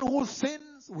one who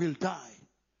sins will die.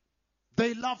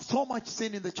 They love so much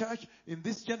sin in the church. In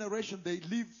this generation, they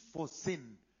live for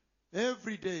sin.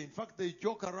 Every day. In fact, they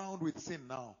joke around with sin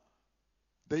now.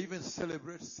 They even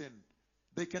celebrate sin.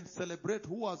 They can celebrate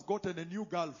who has gotten a new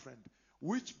girlfriend.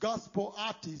 Which gospel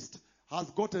artist has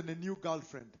gotten a new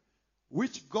girlfriend?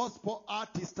 Which gospel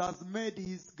artist has made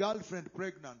his girlfriend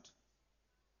pregnant?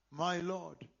 My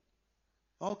Lord.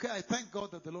 Okay, I thank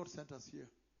God that the Lord sent us here.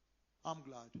 I'm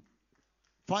glad.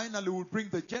 Finally, we'll bring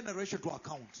the generation to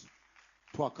account.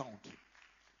 To account.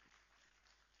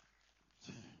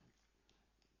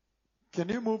 Can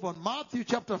you move on? Matthew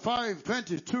chapter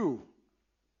 5:22.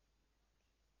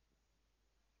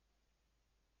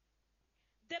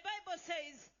 The Bible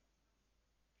says,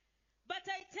 but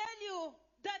I tell you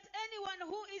that anyone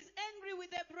who is angry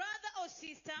with a brother or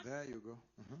sister There you go.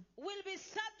 will be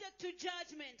subject to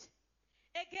judgment.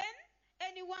 Again,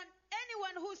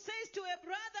 anyone who says to a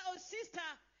brother or sister,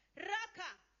 Raka,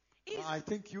 is I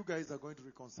think you guys are going to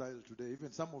reconcile today.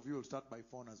 Even some of you will start by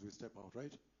phone as we step out,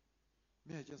 right?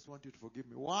 Me, I just want you to forgive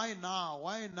me. Why now?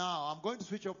 Why now? I'm going to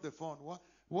switch off the phone.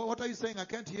 What are you saying? I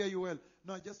can't hear you well.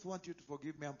 No, I just want you to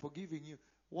forgive me. I'm forgiving you.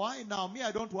 Why now? Me,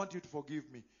 I don't want you to forgive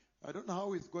me. I don't know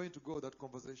how it's going to go, that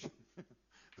conversation.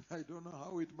 I don't know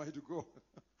how it might go.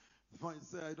 Might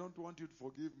say, I don't want you to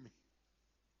forgive me.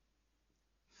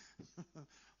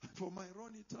 For my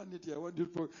own eternity, I want you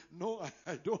to. No,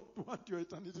 I don't want your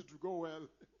eternity to go well.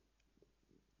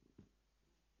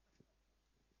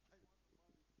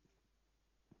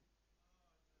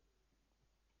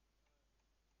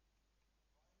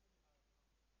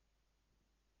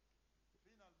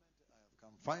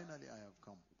 Finally, I have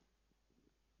come.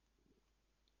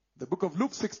 The book of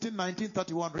Luke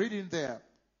 16:19-31, reading there.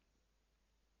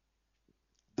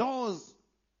 Those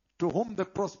to whom the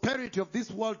prosperity of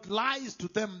this world lies to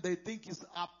them, they think is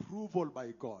approval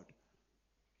by God.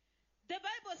 The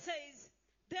Bible says,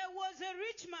 there was a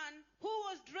rich man who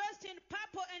was dressed in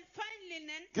purple and fine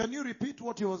linen. Can you repeat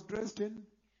what he was dressed in?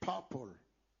 Purple.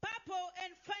 Purple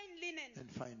and fine linen.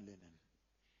 And fine linen.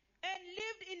 And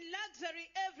lived in luxury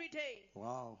every day.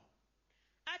 Wow.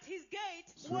 At his gate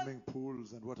Swimming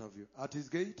pools and what have you. At his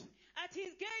gate? At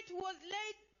his gate was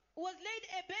laid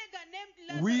a beggar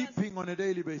named Lazarus, weeping on a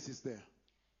daily basis there.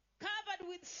 covered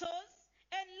with sores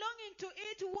and longing to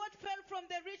eat what fell from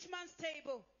the rich man's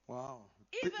table. Wow.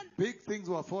 Even big things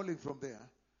were falling from there.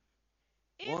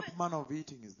 Even, what manner of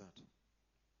eating is that?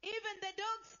 Even the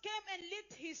dogs came and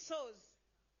licked his sores.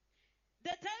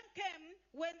 The time came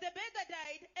when the beggar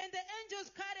died and the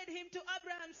angels carried him to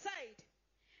Abraham's side.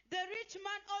 The rich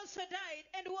man also died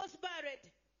and was buried.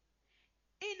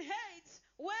 In Hades,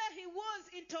 where he was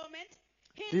in torment,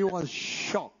 he was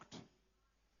shocked.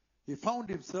 He found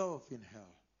himself in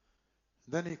hell.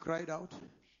 Then he cried out.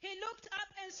 He looked up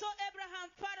and saw Abraham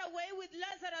far away with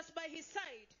Lazarus by his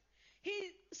side.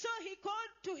 So he called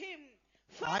to him,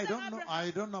 Father Abraham. I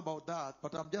don't know about that,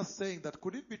 but I'm just saying that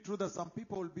could it be true that some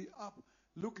people will be up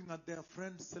looking at their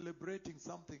friends celebrating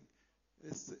something?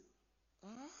 It's,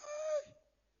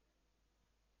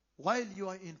 while you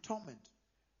are in torment,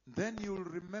 then you will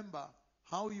remember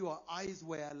how your eyes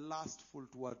were lustful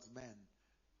towards men,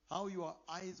 how your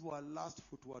eyes were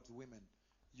lustful towards women.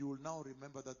 You will now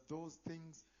remember that those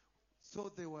things,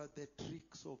 so they were the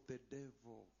tricks of the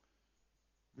devil,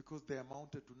 because they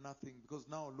amounted to nothing. Because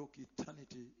now look,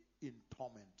 eternity in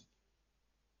torment.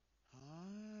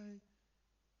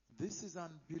 This is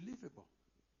unbelievable.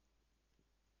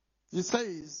 He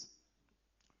says,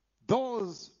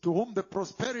 those to whom the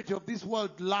prosperity of this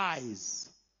world lies,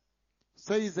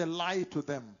 says a lie to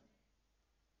them.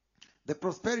 The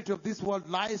prosperity of this world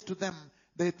lies to them.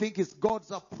 They think it's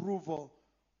God's approval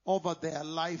over their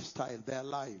lifestyle, their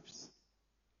lives.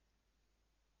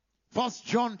 1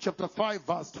 John chapter 5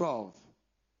 verse 12.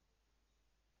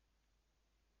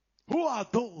 Who are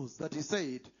those that he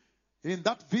said in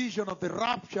that vision of the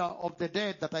rapture of the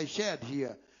dead that I shared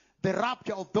here? The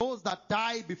rapture of those that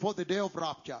die before the day of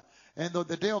rapture. And on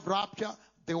the day of rapture,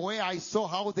 the way I saw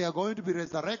how they are going to be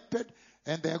resurrected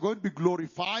and they are going to be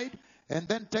glorified and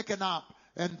then taken up.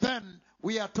 And then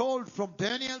we are told from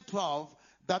Daniel 12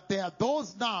 that there are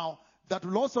those now that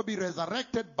will also be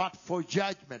resurrected, but for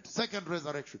judgment, second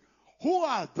resurrection. Who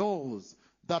are those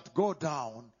that go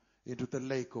down into the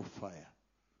lake of fire?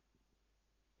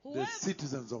 The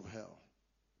citizens of hell.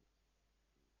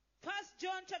 1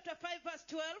 John chapter 5 verse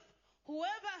 12.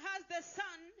 Whoever has the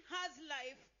Son has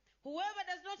life. Whoever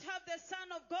does not have the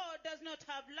Son of God does not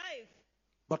have life.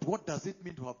 But what does it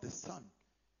mean to have the Son?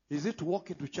 Is it to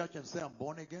walk into church and say I'm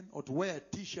born again? Or to wear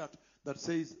a t-shirt that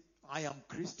says I am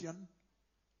Christian?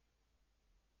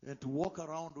 And to walk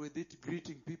around with it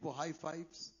greeting people high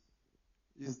fives?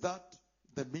 Is that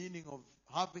the meaning of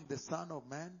having the Son of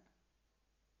Man?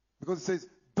 Because it says,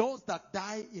 those that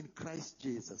die in Christ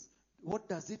Jesus. What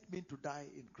does it mean to die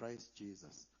in Christ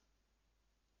Jesus?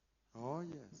 Oh,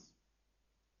 yes.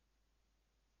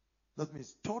 That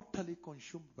means totally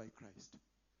consumed by Christ.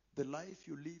 The life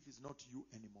you live is not you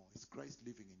anymore. It's Christ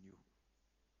living in you.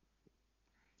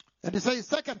 And he says,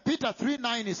 2 Peter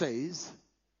 3:9, he says,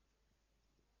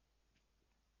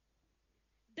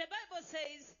 the Bible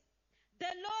says, the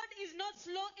Lord is not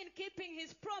slow in keeping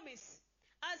his promise,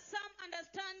 as some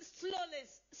understand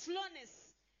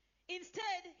slowness.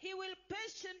 Instead, he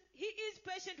is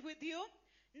patient with you,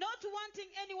 not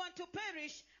wanting anyone to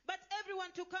perish, but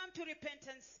everyone to come to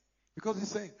repentance. Because he's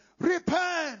saying,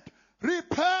 repent,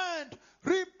 repent,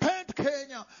 repent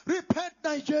Kenya, repent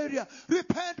Nigeria,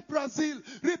 repent Brazil,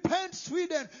 repent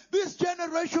Sweden. This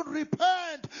generation,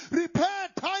 repent,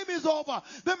 repent. Time is over.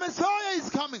 The Messiah is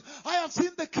coming. I have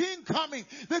seen the King coming.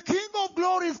 The King of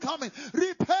glory is coming.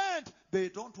 Repent. They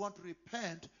don't want to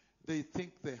repent. They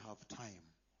think they have time.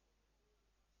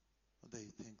 They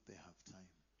think they have time.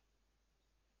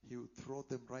 He will throw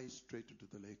them right straight into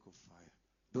the lake of fire.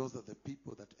 Those are the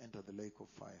people that enter the lake of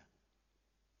fire.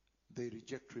 They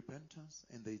reject repentance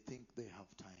and they think they have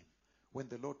time. When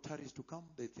the Lord tarries to come,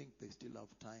 they think they still have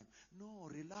time. No,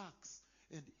 relax.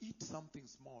 and eat something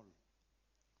small.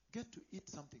 Get to eat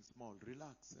something small.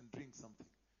 Relax and drink something.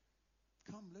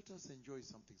 Come, let us enjoy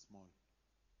something small.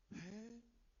 Hey,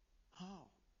 how?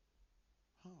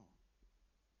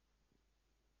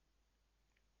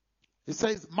 It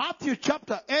says, Matthew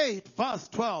chapter 8, verse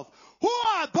 12. Who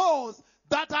are those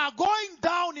that are going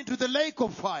down into the lake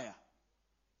of fire?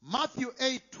 Matthew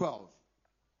 8, 12.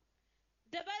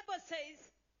 The Bible says,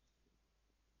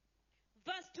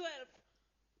 verse 12,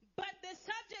 but the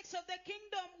subjects of the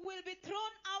kingdom will be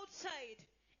thrown outside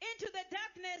into the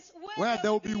darkness where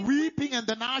there will be weeping and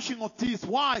the gnashing of teeth.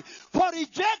 Why? For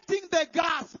rejecting the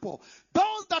gospel.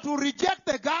 Those that will reject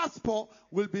the gospel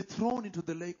will be thrown into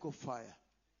the lake of fire.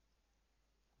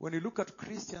 When you look at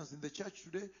Christians in the church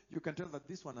today, you can tell that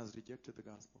this one has rejected the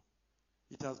gospel.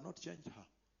 It has not changed her.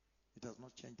 It has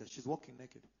not changed her. She's walking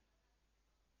naked.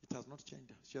 It has not changed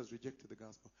her. She has rejected the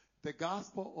gospel. The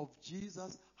gospel of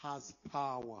Jesus has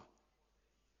power.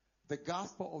 The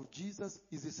gospel of Jesus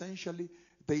is essentially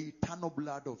the eternal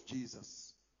blood of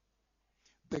Jesus.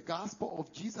 The gospel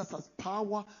of Jesus has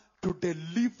power to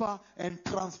deliver and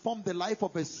transform the life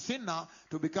of a sinner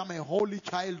to become a holy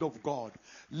child of God.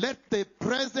 Let the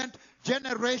present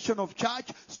generation of church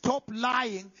stop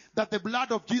lying that the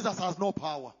blood of Jesus has no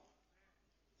power.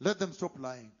 Let them stop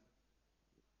lying.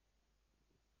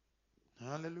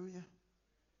 Hallelujah.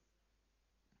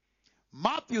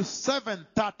 Matthew 7,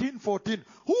 13, 14.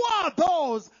 Who are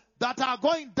those that are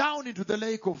going down into the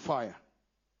lake of fire?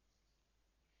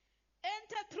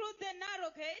 Enter through the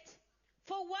narrow gate,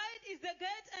 for wide is the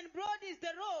gate and broad is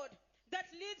the road that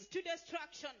leads to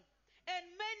destruction, and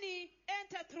many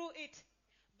enter through it.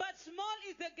 But small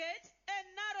is the gate and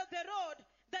narrow the road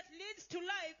that leads to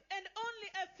life, and only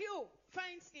a few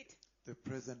finds it. The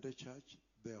present day church,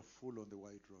 they are full on the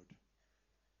wide road.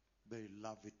 They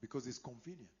love it because it's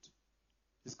convenient.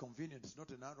 It's convenient. It's not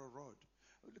a narrow road.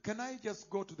 Can I just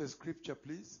go to the scripture,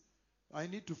 please? I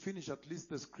need to finish at least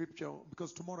the scripture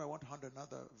because tomorrow I want to hand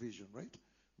another vision, right?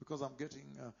 Because I'm getting,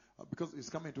 because it's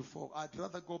coming to 4. I'd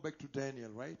rather go back to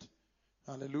Daniel, right?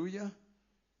 Hallelujah.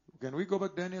 Can we go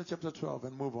back to Daniel chapter 12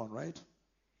 and move on, right?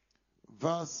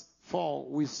 Verse 4,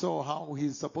 we saw how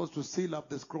he's supposed to seal up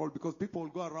the scroll because people will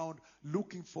go around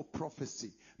looking for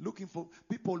prophecy, looking for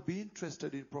people will be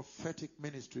interested in prophetic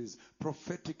ministries,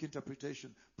 prophetic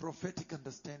interpretation, prophetic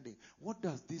understanding. What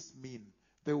does this mean?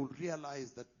 They will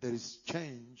realize that there is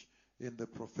change in the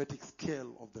prophetic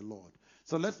scale of the Lord.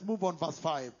 So let's move on, verse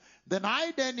 5. Then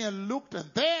I, Daniel, looked, and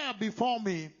there before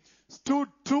me stood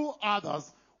 2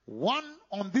 others, one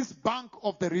on this bank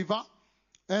of the river,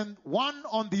 and one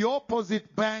on the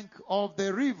opposite bank of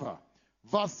the river.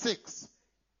 Verse 6.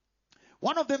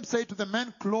 One of them said to the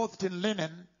man clothed in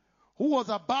linen, who was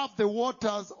above the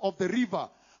waters of the river,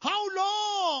 how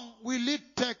long will it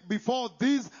take before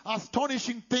these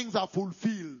astonishing things are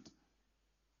fulfilled?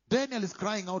 Daniel is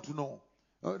crying out to know.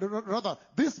 Rather,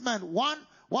 this man, one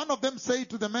of them said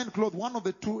to the man clothed, one of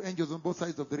the 2 angels on both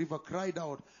sides of the river cried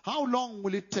out, how long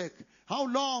will it take? How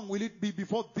long will it be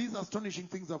before these astonishing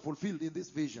things are fulfilled in this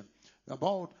vision?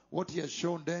 About what he has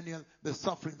shown Daniel, the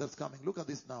suffering that's coming. Look at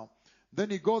this now. Then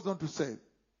he goes on to say,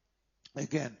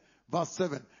 again, verse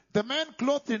 7. The man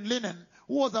clothed in linen,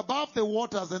 who was above the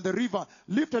waters and the river,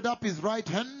 lifted up his right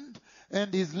hand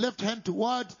and his left hand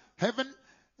toward heaven.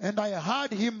 And I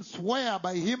heard him swear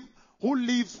by him who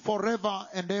lives forever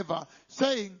and ever,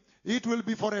 saying, it will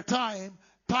be for a time,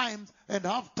 times and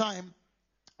half time.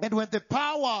 And when the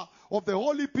power of the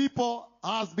holy people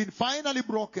has been finally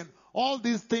broken, all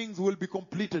these things will be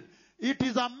completed. It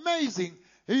is amazing.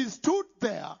 He stood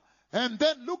there, and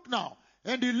then look now,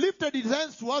 and he lifted his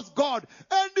hands towards God,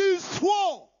 and he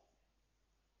swore.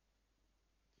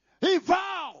 He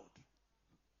vowed.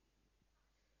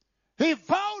 He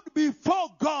vowed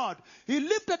before God. He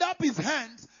lifted up his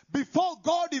hands before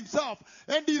God himself,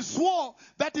 and he swore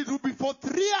that it would be for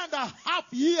 3.5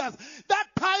 years. That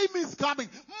time is coming,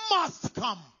 must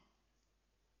come.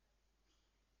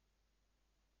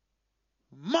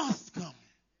 Must come.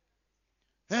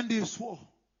 And he swore.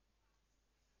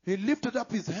 He lifted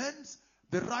up his hands,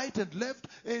 the right and left,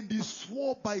 and he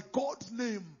swore by God's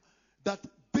name that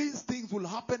these things will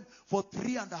happen for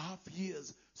 3.5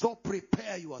 years. So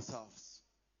prepare yourselves.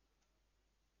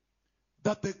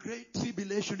 That the great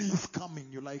tribulation is coming,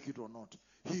 you like it or not.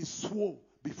 He swore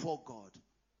before God.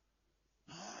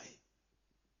 Aye.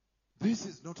 This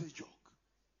is not a joke.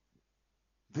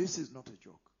 This is not a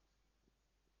joke.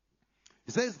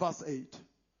 He says verse 8.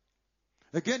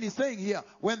 Again he's saying here,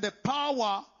 when the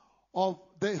power of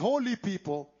the holy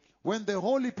people, when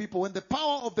the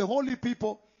power of the holy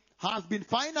people has been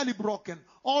finally broken,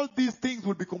 all these things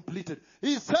will be completed.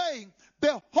 He's saying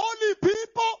the holy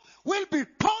people will be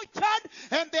tortured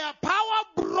and their power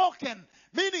broken,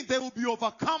 meaning they will be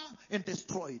overcome and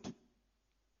destroyed.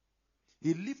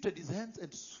 He lifted his hands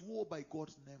and swore by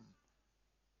God's name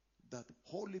that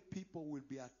holy people will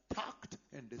be attacked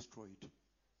and destroyed.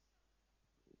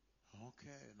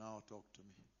 Okay, now talk to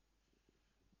me.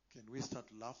 Can we start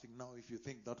laughing now if you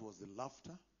think that was the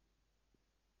laughter?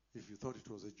 If you thought it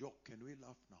was a joke, can we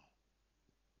laugh now?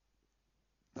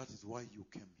 That is why you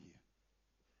came here.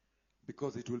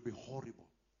 Because it will be horrible.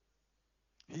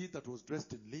 He that was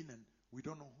dressed in linen, we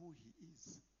don't know who he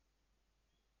is.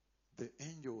 The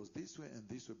angel was this way and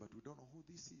this way, but we don't know who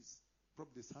this is.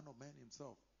 Probably the Son of Man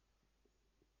himself.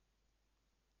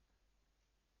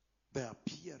 The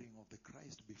appearing of the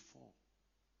Christ before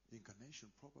incarnation,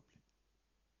 probably.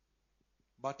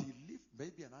 But he lived,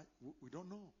 maybe, and we don't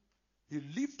know. He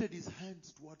lifted his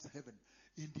hands towards heaven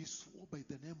and he swore by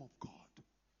the name of God.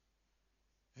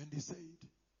 And he said,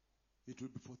 it will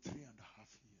be for 3.5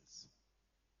 years.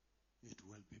 It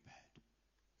will be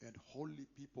bad. And holy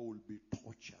people will be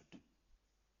tortured.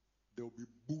 They will be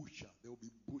butchered. They will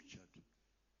be butchered.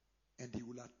 And he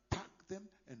will attack them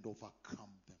and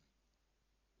overcome them.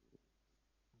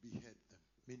 Behead them,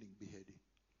 meaning beheading.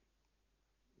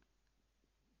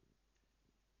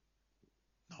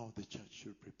 Now the church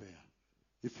should prepare.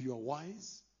 If you are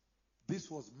wise, this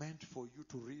was meant for you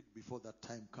to read before that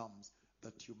time comes,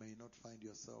 that you may not find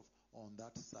yourself on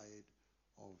that side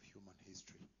of human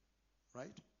history.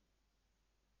 Right?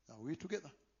 Are we together?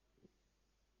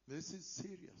 This is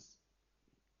serious.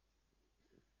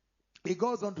 He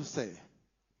goes on to say,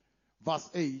 verse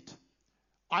 8,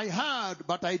 I heard,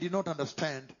 but I did not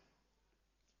understand.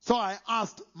 So I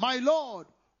asked, my Lord,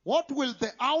 what will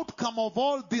the outcome of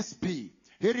all this be?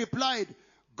 He replied,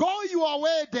 go your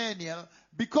way, Daniel,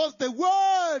 because the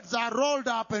words are rolled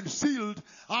up and sealed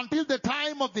until the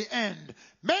time of the end.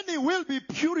 Many will be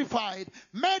purified,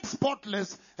 made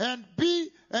spotless, and be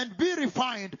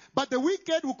refined, but the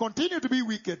wicked will continue to be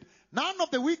wicked. None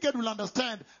of the wicked will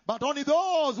understand, but only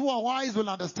those who are wise will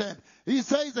understand. He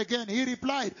says again, he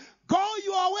replied, go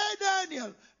your way,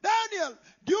 Daniel. Daniel,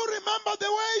 do you remember the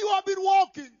way you have been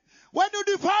walking? When you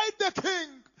defied the king,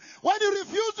 when you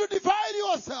refused to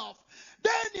defile yourself.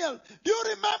 Daniel, do you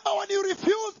remember when you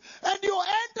refused and you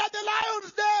entered the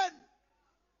lion's den?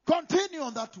 Continue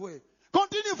on that way.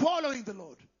 Continue following the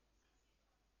Lord.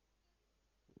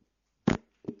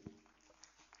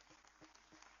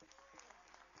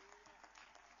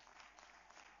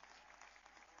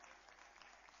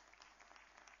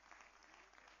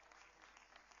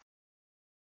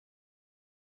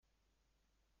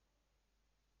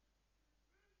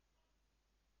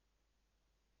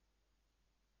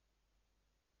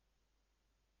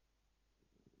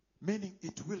 Meaning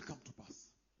it will come to pass.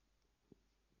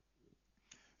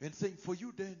 And saying, for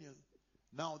you, Daniel,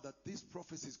 now that this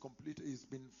prophecy is complete, it's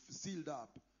been sealed up,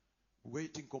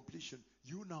 waiting completion,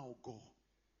 you now go.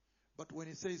 But when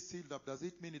it says sealed up, does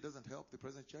it mean it doesn't help the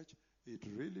present church? It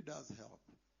really does help.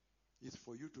 It's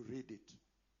for you to read it,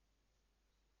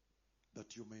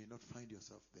 that you may not find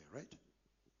yourself there, right?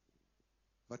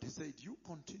 But he said, you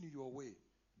continue your way.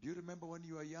 Do you remember when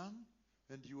you were young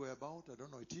and you were about,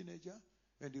 a teenager,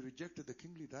 and you rejected the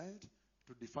kingly diet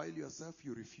to defile yourself,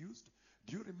 you refused?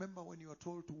 Do you remember when you were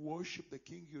told to worship the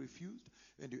king, you refused,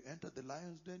 and you entered the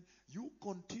lion's den? You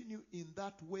continue in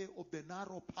that way of the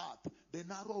narrow path, the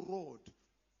narrow road.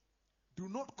 Do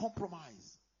not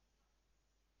compromise.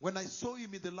 When I saw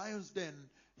him in the lion's den,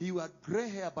 he had gray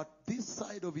hair, but this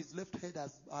side of his left head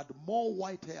had more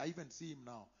white hair. I even see him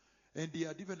now. And he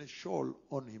had even a shawl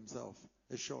on himself,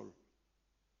 a shawl.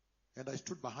 And I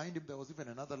stood behind him. There was even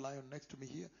another lion next to me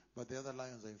here, but the other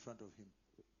lions are in front of him.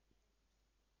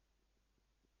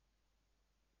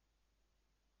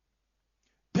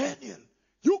 Daniel,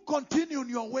 you continue in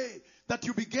your way that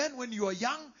you began when you were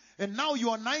young, and now you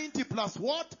are 90 plus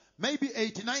what? Maybe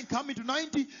 89, coming to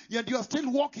 90, and you are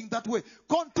still walking that way.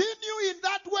 Continue in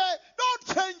that way.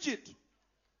 Don't change it.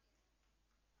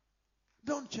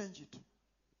 Don't change it.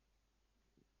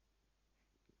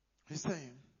 He's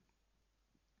saying,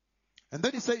 and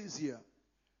then he says here,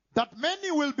 that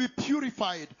many will be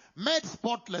purified, made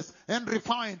spotless, and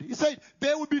refined. He said,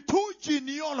 there will be 2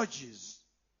 genealogies.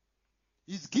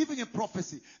 He's giving a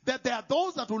prophecy that there are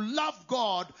those that will love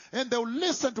God and they will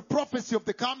listen to prophecy of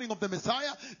the coming of the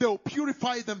Messiah. They will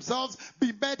purify themselves,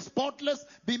 be made spotless,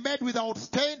 be made without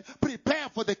stain, prepare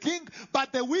for the king.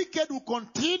 But the wicked will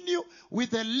continue with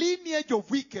the lineage of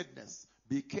wickedness.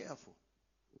 Be careful.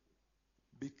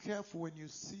 Be careful when you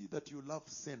see that you love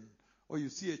sin, or you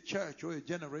see a church or a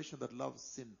generation that loves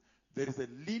sin. there is a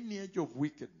lineage of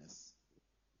wickedness.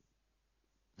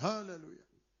 Hallelujah.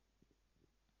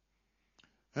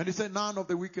 And he said, none of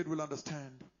the wicked will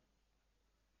understand,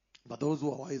 but those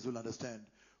who are wise will understand.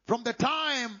 From the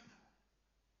time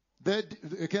the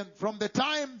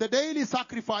daily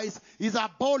sacrifice is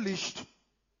abolished,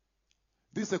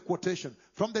 this is a quotation.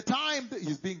 From the time,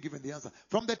 he's being given the answer.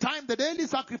 From the time the daily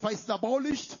sacrifice is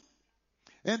abolished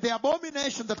and the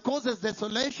abomination that causes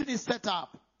desolation is set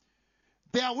up,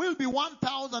 there will be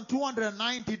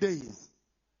 1,290 days.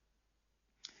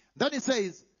 Then it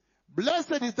says,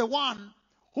 blessed is the one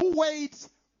who waits.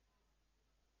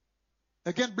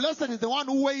 Again, blessed is the one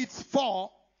who waits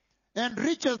for and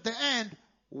reaches the end,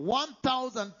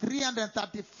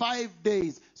 1,335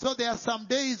 days. So there are some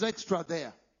days extra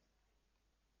there.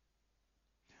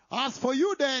 As for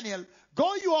you, Daniel,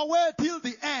 go your way till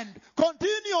the end.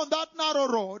 Continue on that narrow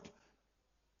road.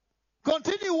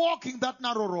 Continue walking that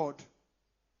narrow road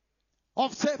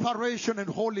of separation and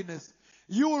holiness.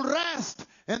 You'll rest.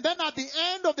 And then at the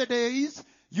end of the days,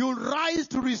 you'll rise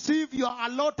to receive your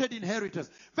allotted inheritance.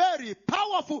 Very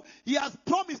powerful. He has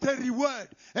promised a reward.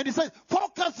 And he says,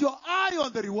 focus your eye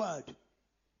on the reward.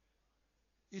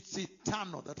 It's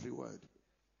eternal, that reward.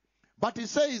 But he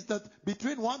says that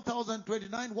between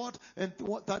 1,029 watt and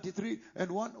 33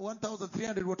 and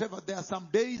 1,300 whatever, there are some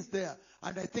days there.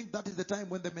 And I think that is the time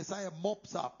when the Messiah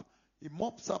mops up. He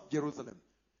mops up Jerusalem.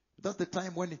 That's the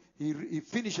time when he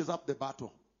finishes up the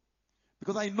battle.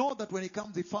 Because I know that when he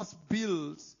comes, he first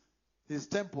builds his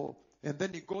temple and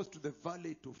then he goes to the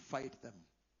valley to fight them.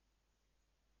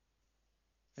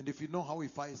 And if you know how he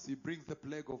fights, he brings the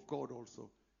plague of God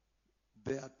also.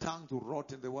 Their tongues will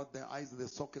rot in their eyes, their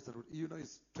sockets.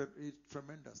 It's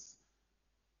tremendous.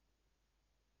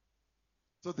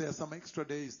 So there are some extra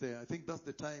days there. I think that's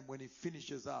the time when he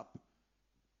finishes up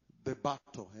the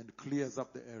battle and clears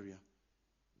up the area.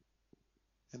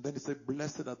 And then he said,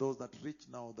 blessed are those that reach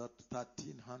now that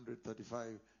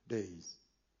 1,335 days.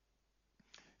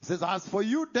 He says, as for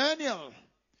you, Daniel,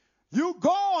 you go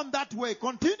on that way.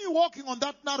 Continue walking on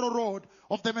that narrow road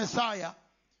of the Messiah.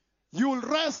 You will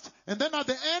rest, and then at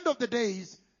the end of the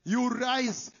days, you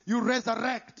rise, you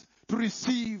resurrect to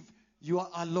receive your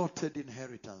allotted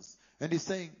inheritance. And he's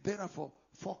saying, therefore,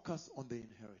 focus on the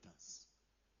inheritance.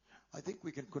 I think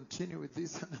we can continue with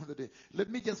this another day. Let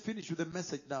me just finish with the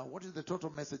message now. What is the total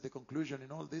message, the conclusion in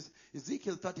all this?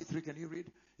 Ezekiel 33, can you read?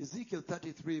 Ezekiel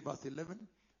 33 verse 11,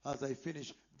 as I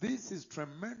finish. This is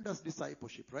tremendous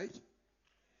discipleship, right?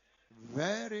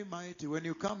 Very mighty. When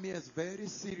you come here, it's very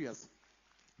serious.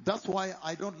 That's why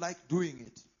I don't like doing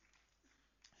it.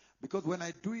 Because when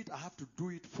I do it, I have to do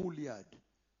it full-yard.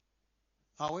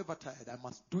 However tired, I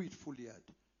must do it full-yard.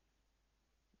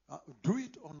 Do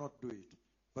it or not do it.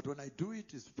 But when I do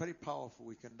it, it's very powerful.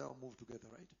 We can now move together,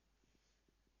 right?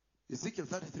 Ezekiel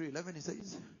 33:11, he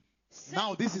says,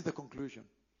 now this is the conclusion.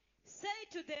 Say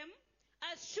to them,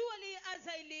 as surely as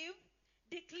I live,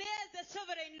 declares the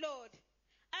sovereign Lord,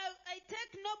 I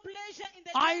take no pleasure in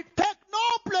the I take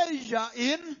no pleasure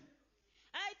in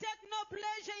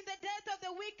the death of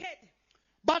the wicked.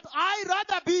 But I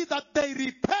rather be that they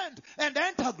repent and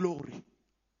enter glory.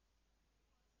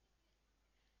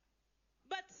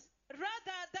 But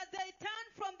rather that they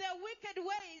turn from their wicked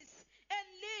ways and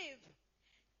live.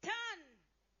 Turn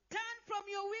from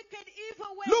your wicked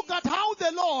evil ways. Look at how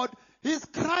the Lord is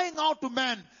crying out to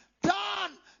man.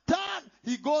 Turn.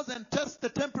 He goes and tests the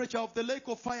temperature of the lake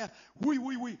of fire.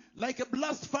 Like a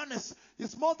blast furnace.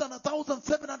 It's more than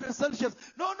 1,700 Celsius.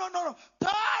 No.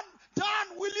 Turn.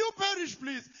 Will you perish,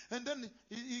 please? And then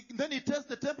he tests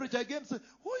the temperature again. Says,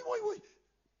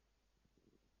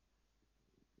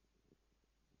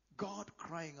 God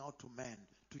crying out to man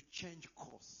to change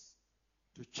course,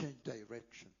 to change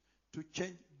direction, to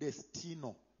change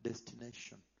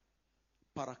destination.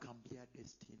 Para cambiar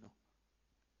destino.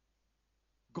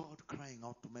 God crying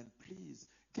out to man, please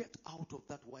get out of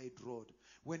that wide road.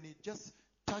 When it just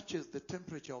touches the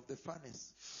temperature of the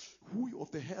furnace,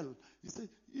 of the hell, he said,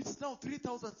 it's now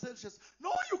 3,000 Celsius.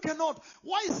 No, you cannot.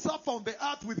 Why suffer on the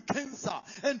earth with cancer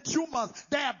and tumors,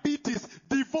 diabetes,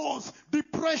 divorce,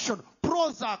 depression,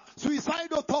 Prozac,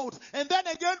 suicidal thoughts, and then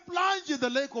again plunge in the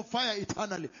lake of fire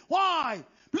eternally? Why?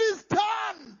 Please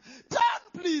turn,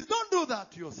 please. Don't do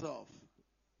that to yourself.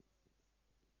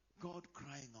 God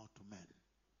crying out to man.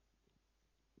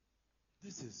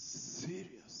 This is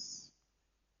serious.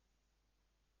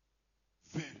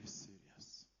 Very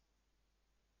serious.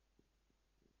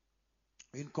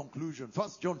 In conclusion, 1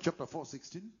 John chapter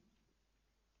 4:16.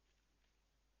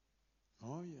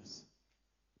 Oh yes.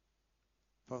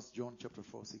 1 John chapter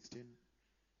 4:16.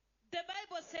 The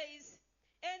Bible says,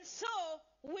 and so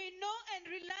we know and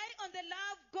rely on the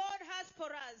love God has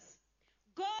for us.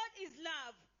 God is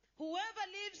love. Whoever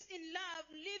lives in love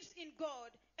lives in God,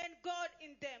 and God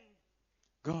in them.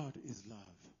 God is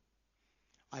love.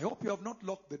 I hope you have not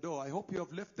locked the door. I hope you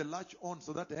have left the latch on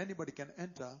so that anybody can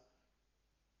enter.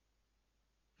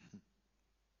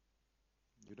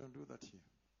 You don't do that here.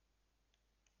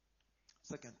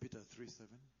 2 Peter 3:7.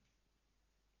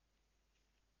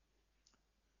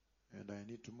 And I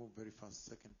need to move very fast.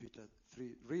 2 Peter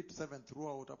 3. Read 7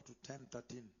 throughout up to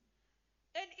 10:13.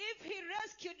 And if he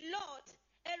rescued Lot,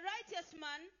 a righteous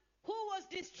man, who was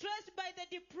distressed by the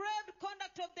depraved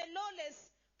conduct of the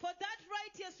lawless, for that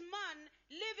righteous man,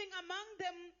 living among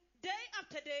them day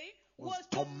after day, was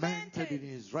tormented in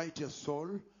his righteous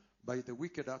soul by the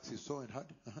wicked acts he saw and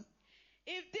heard.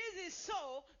 If this is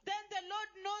so, then the Lord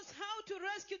knows how to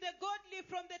rescue the godly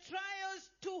from the trials,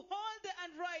 to hold the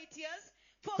unrighteous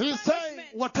for He's saying,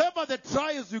 punishment. whatever the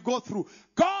trials you go through,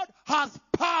 God has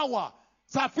power,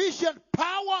 sufficient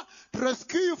power to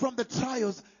rescue you from the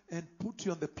trials and put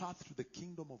you on the path to the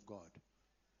kingdom of God.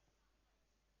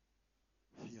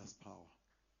 He has power.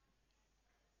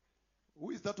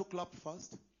 Who is that who clapped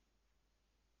first?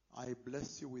 I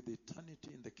bless you with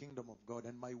eternity in the kingdom of God,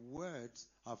 and my words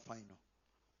are final.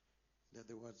 They're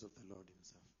the words of the Lord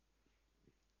himself.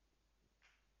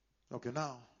 Okay,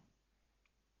 now,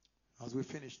 as we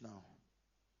finish now,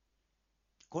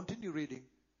 continue reading.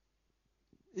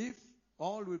 If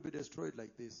all will be destroyed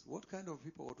like this, what kind of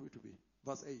people ought we to be?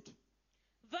 Verse 8.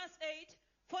 Verse 8,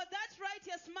 for that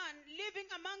righteous man, living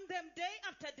among them day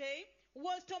after day,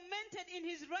 was tormented in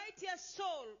his righteous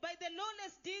soul by the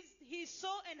lawless deeds he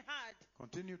saw and heard.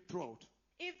 Continue throughout.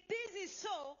 If this is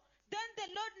so, then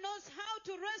the Lord knows how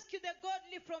to rescue the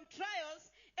godly from trials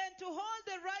and to hold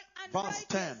the Verse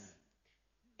 10.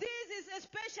 This is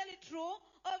especially true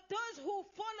of those who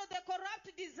follow the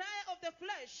corrupt desire of the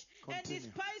flesh and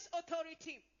despise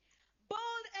authority.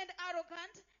 Bold and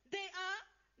arrogant, they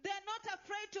are not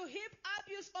afraid to heap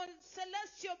abuse on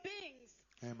celestial beings.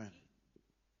 Amen.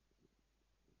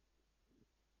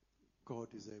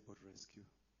 God is able to rescue.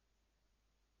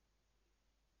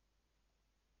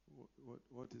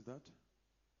 What is that?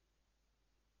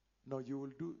 No,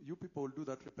 you people will do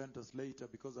that repentance later,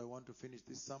 because I want to finish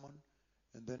this sermon,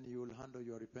 and then you will handle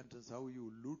your repentance, how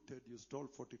you looted, you stole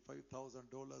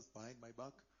 $45,000 behind my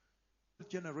back. The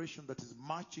generation that is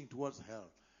marching towards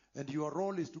hell, and your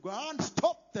role is to go and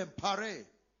stop them, pare.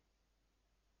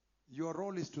 Your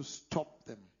role is to stop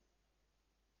them.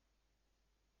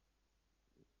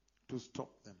 To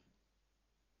stop them.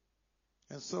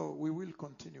 And so we will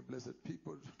continue, blessed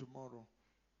people, tomorrow.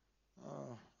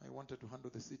 I wanted to handle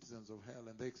the citizens of hell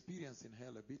and the experience in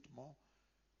hell a bit more.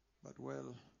 But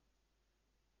well,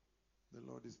 the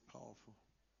Lord is powerful.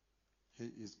 He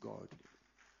is God.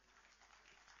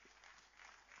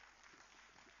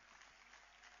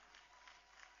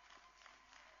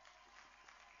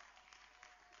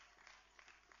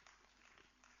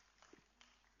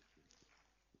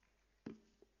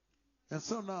 And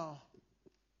so now,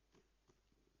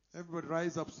 everybody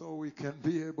rise up so we can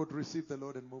be able to receive the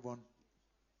Lord and move on.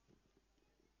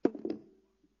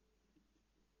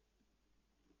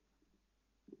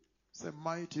 Say,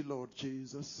 mighty Lord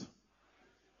Jesus,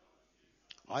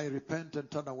 I repent and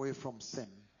turn away from sin.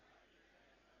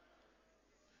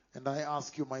 And I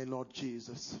ask you, my Lord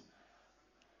Jesus,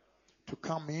 to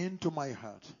come into my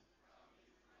heart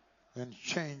and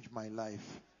change my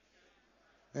life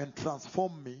and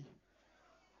transform me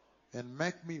and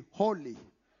make me holy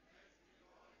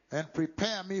and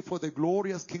prepare me for the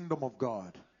glorious kingdom of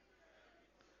God.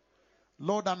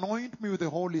 Lord, anoint me with the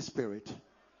Holy Spirit,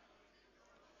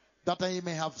 that I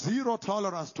may have zero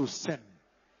tolerance to sin.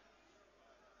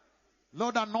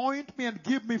 Lord, anoint me and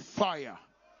give me fire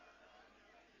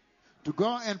to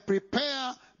go and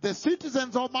prepare the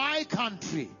citizens of my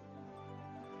country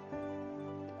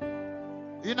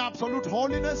in absolute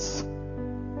holiness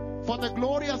for the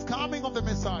glorious coming of the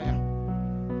Messiah.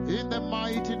 In the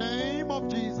mighty name of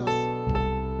Jesus.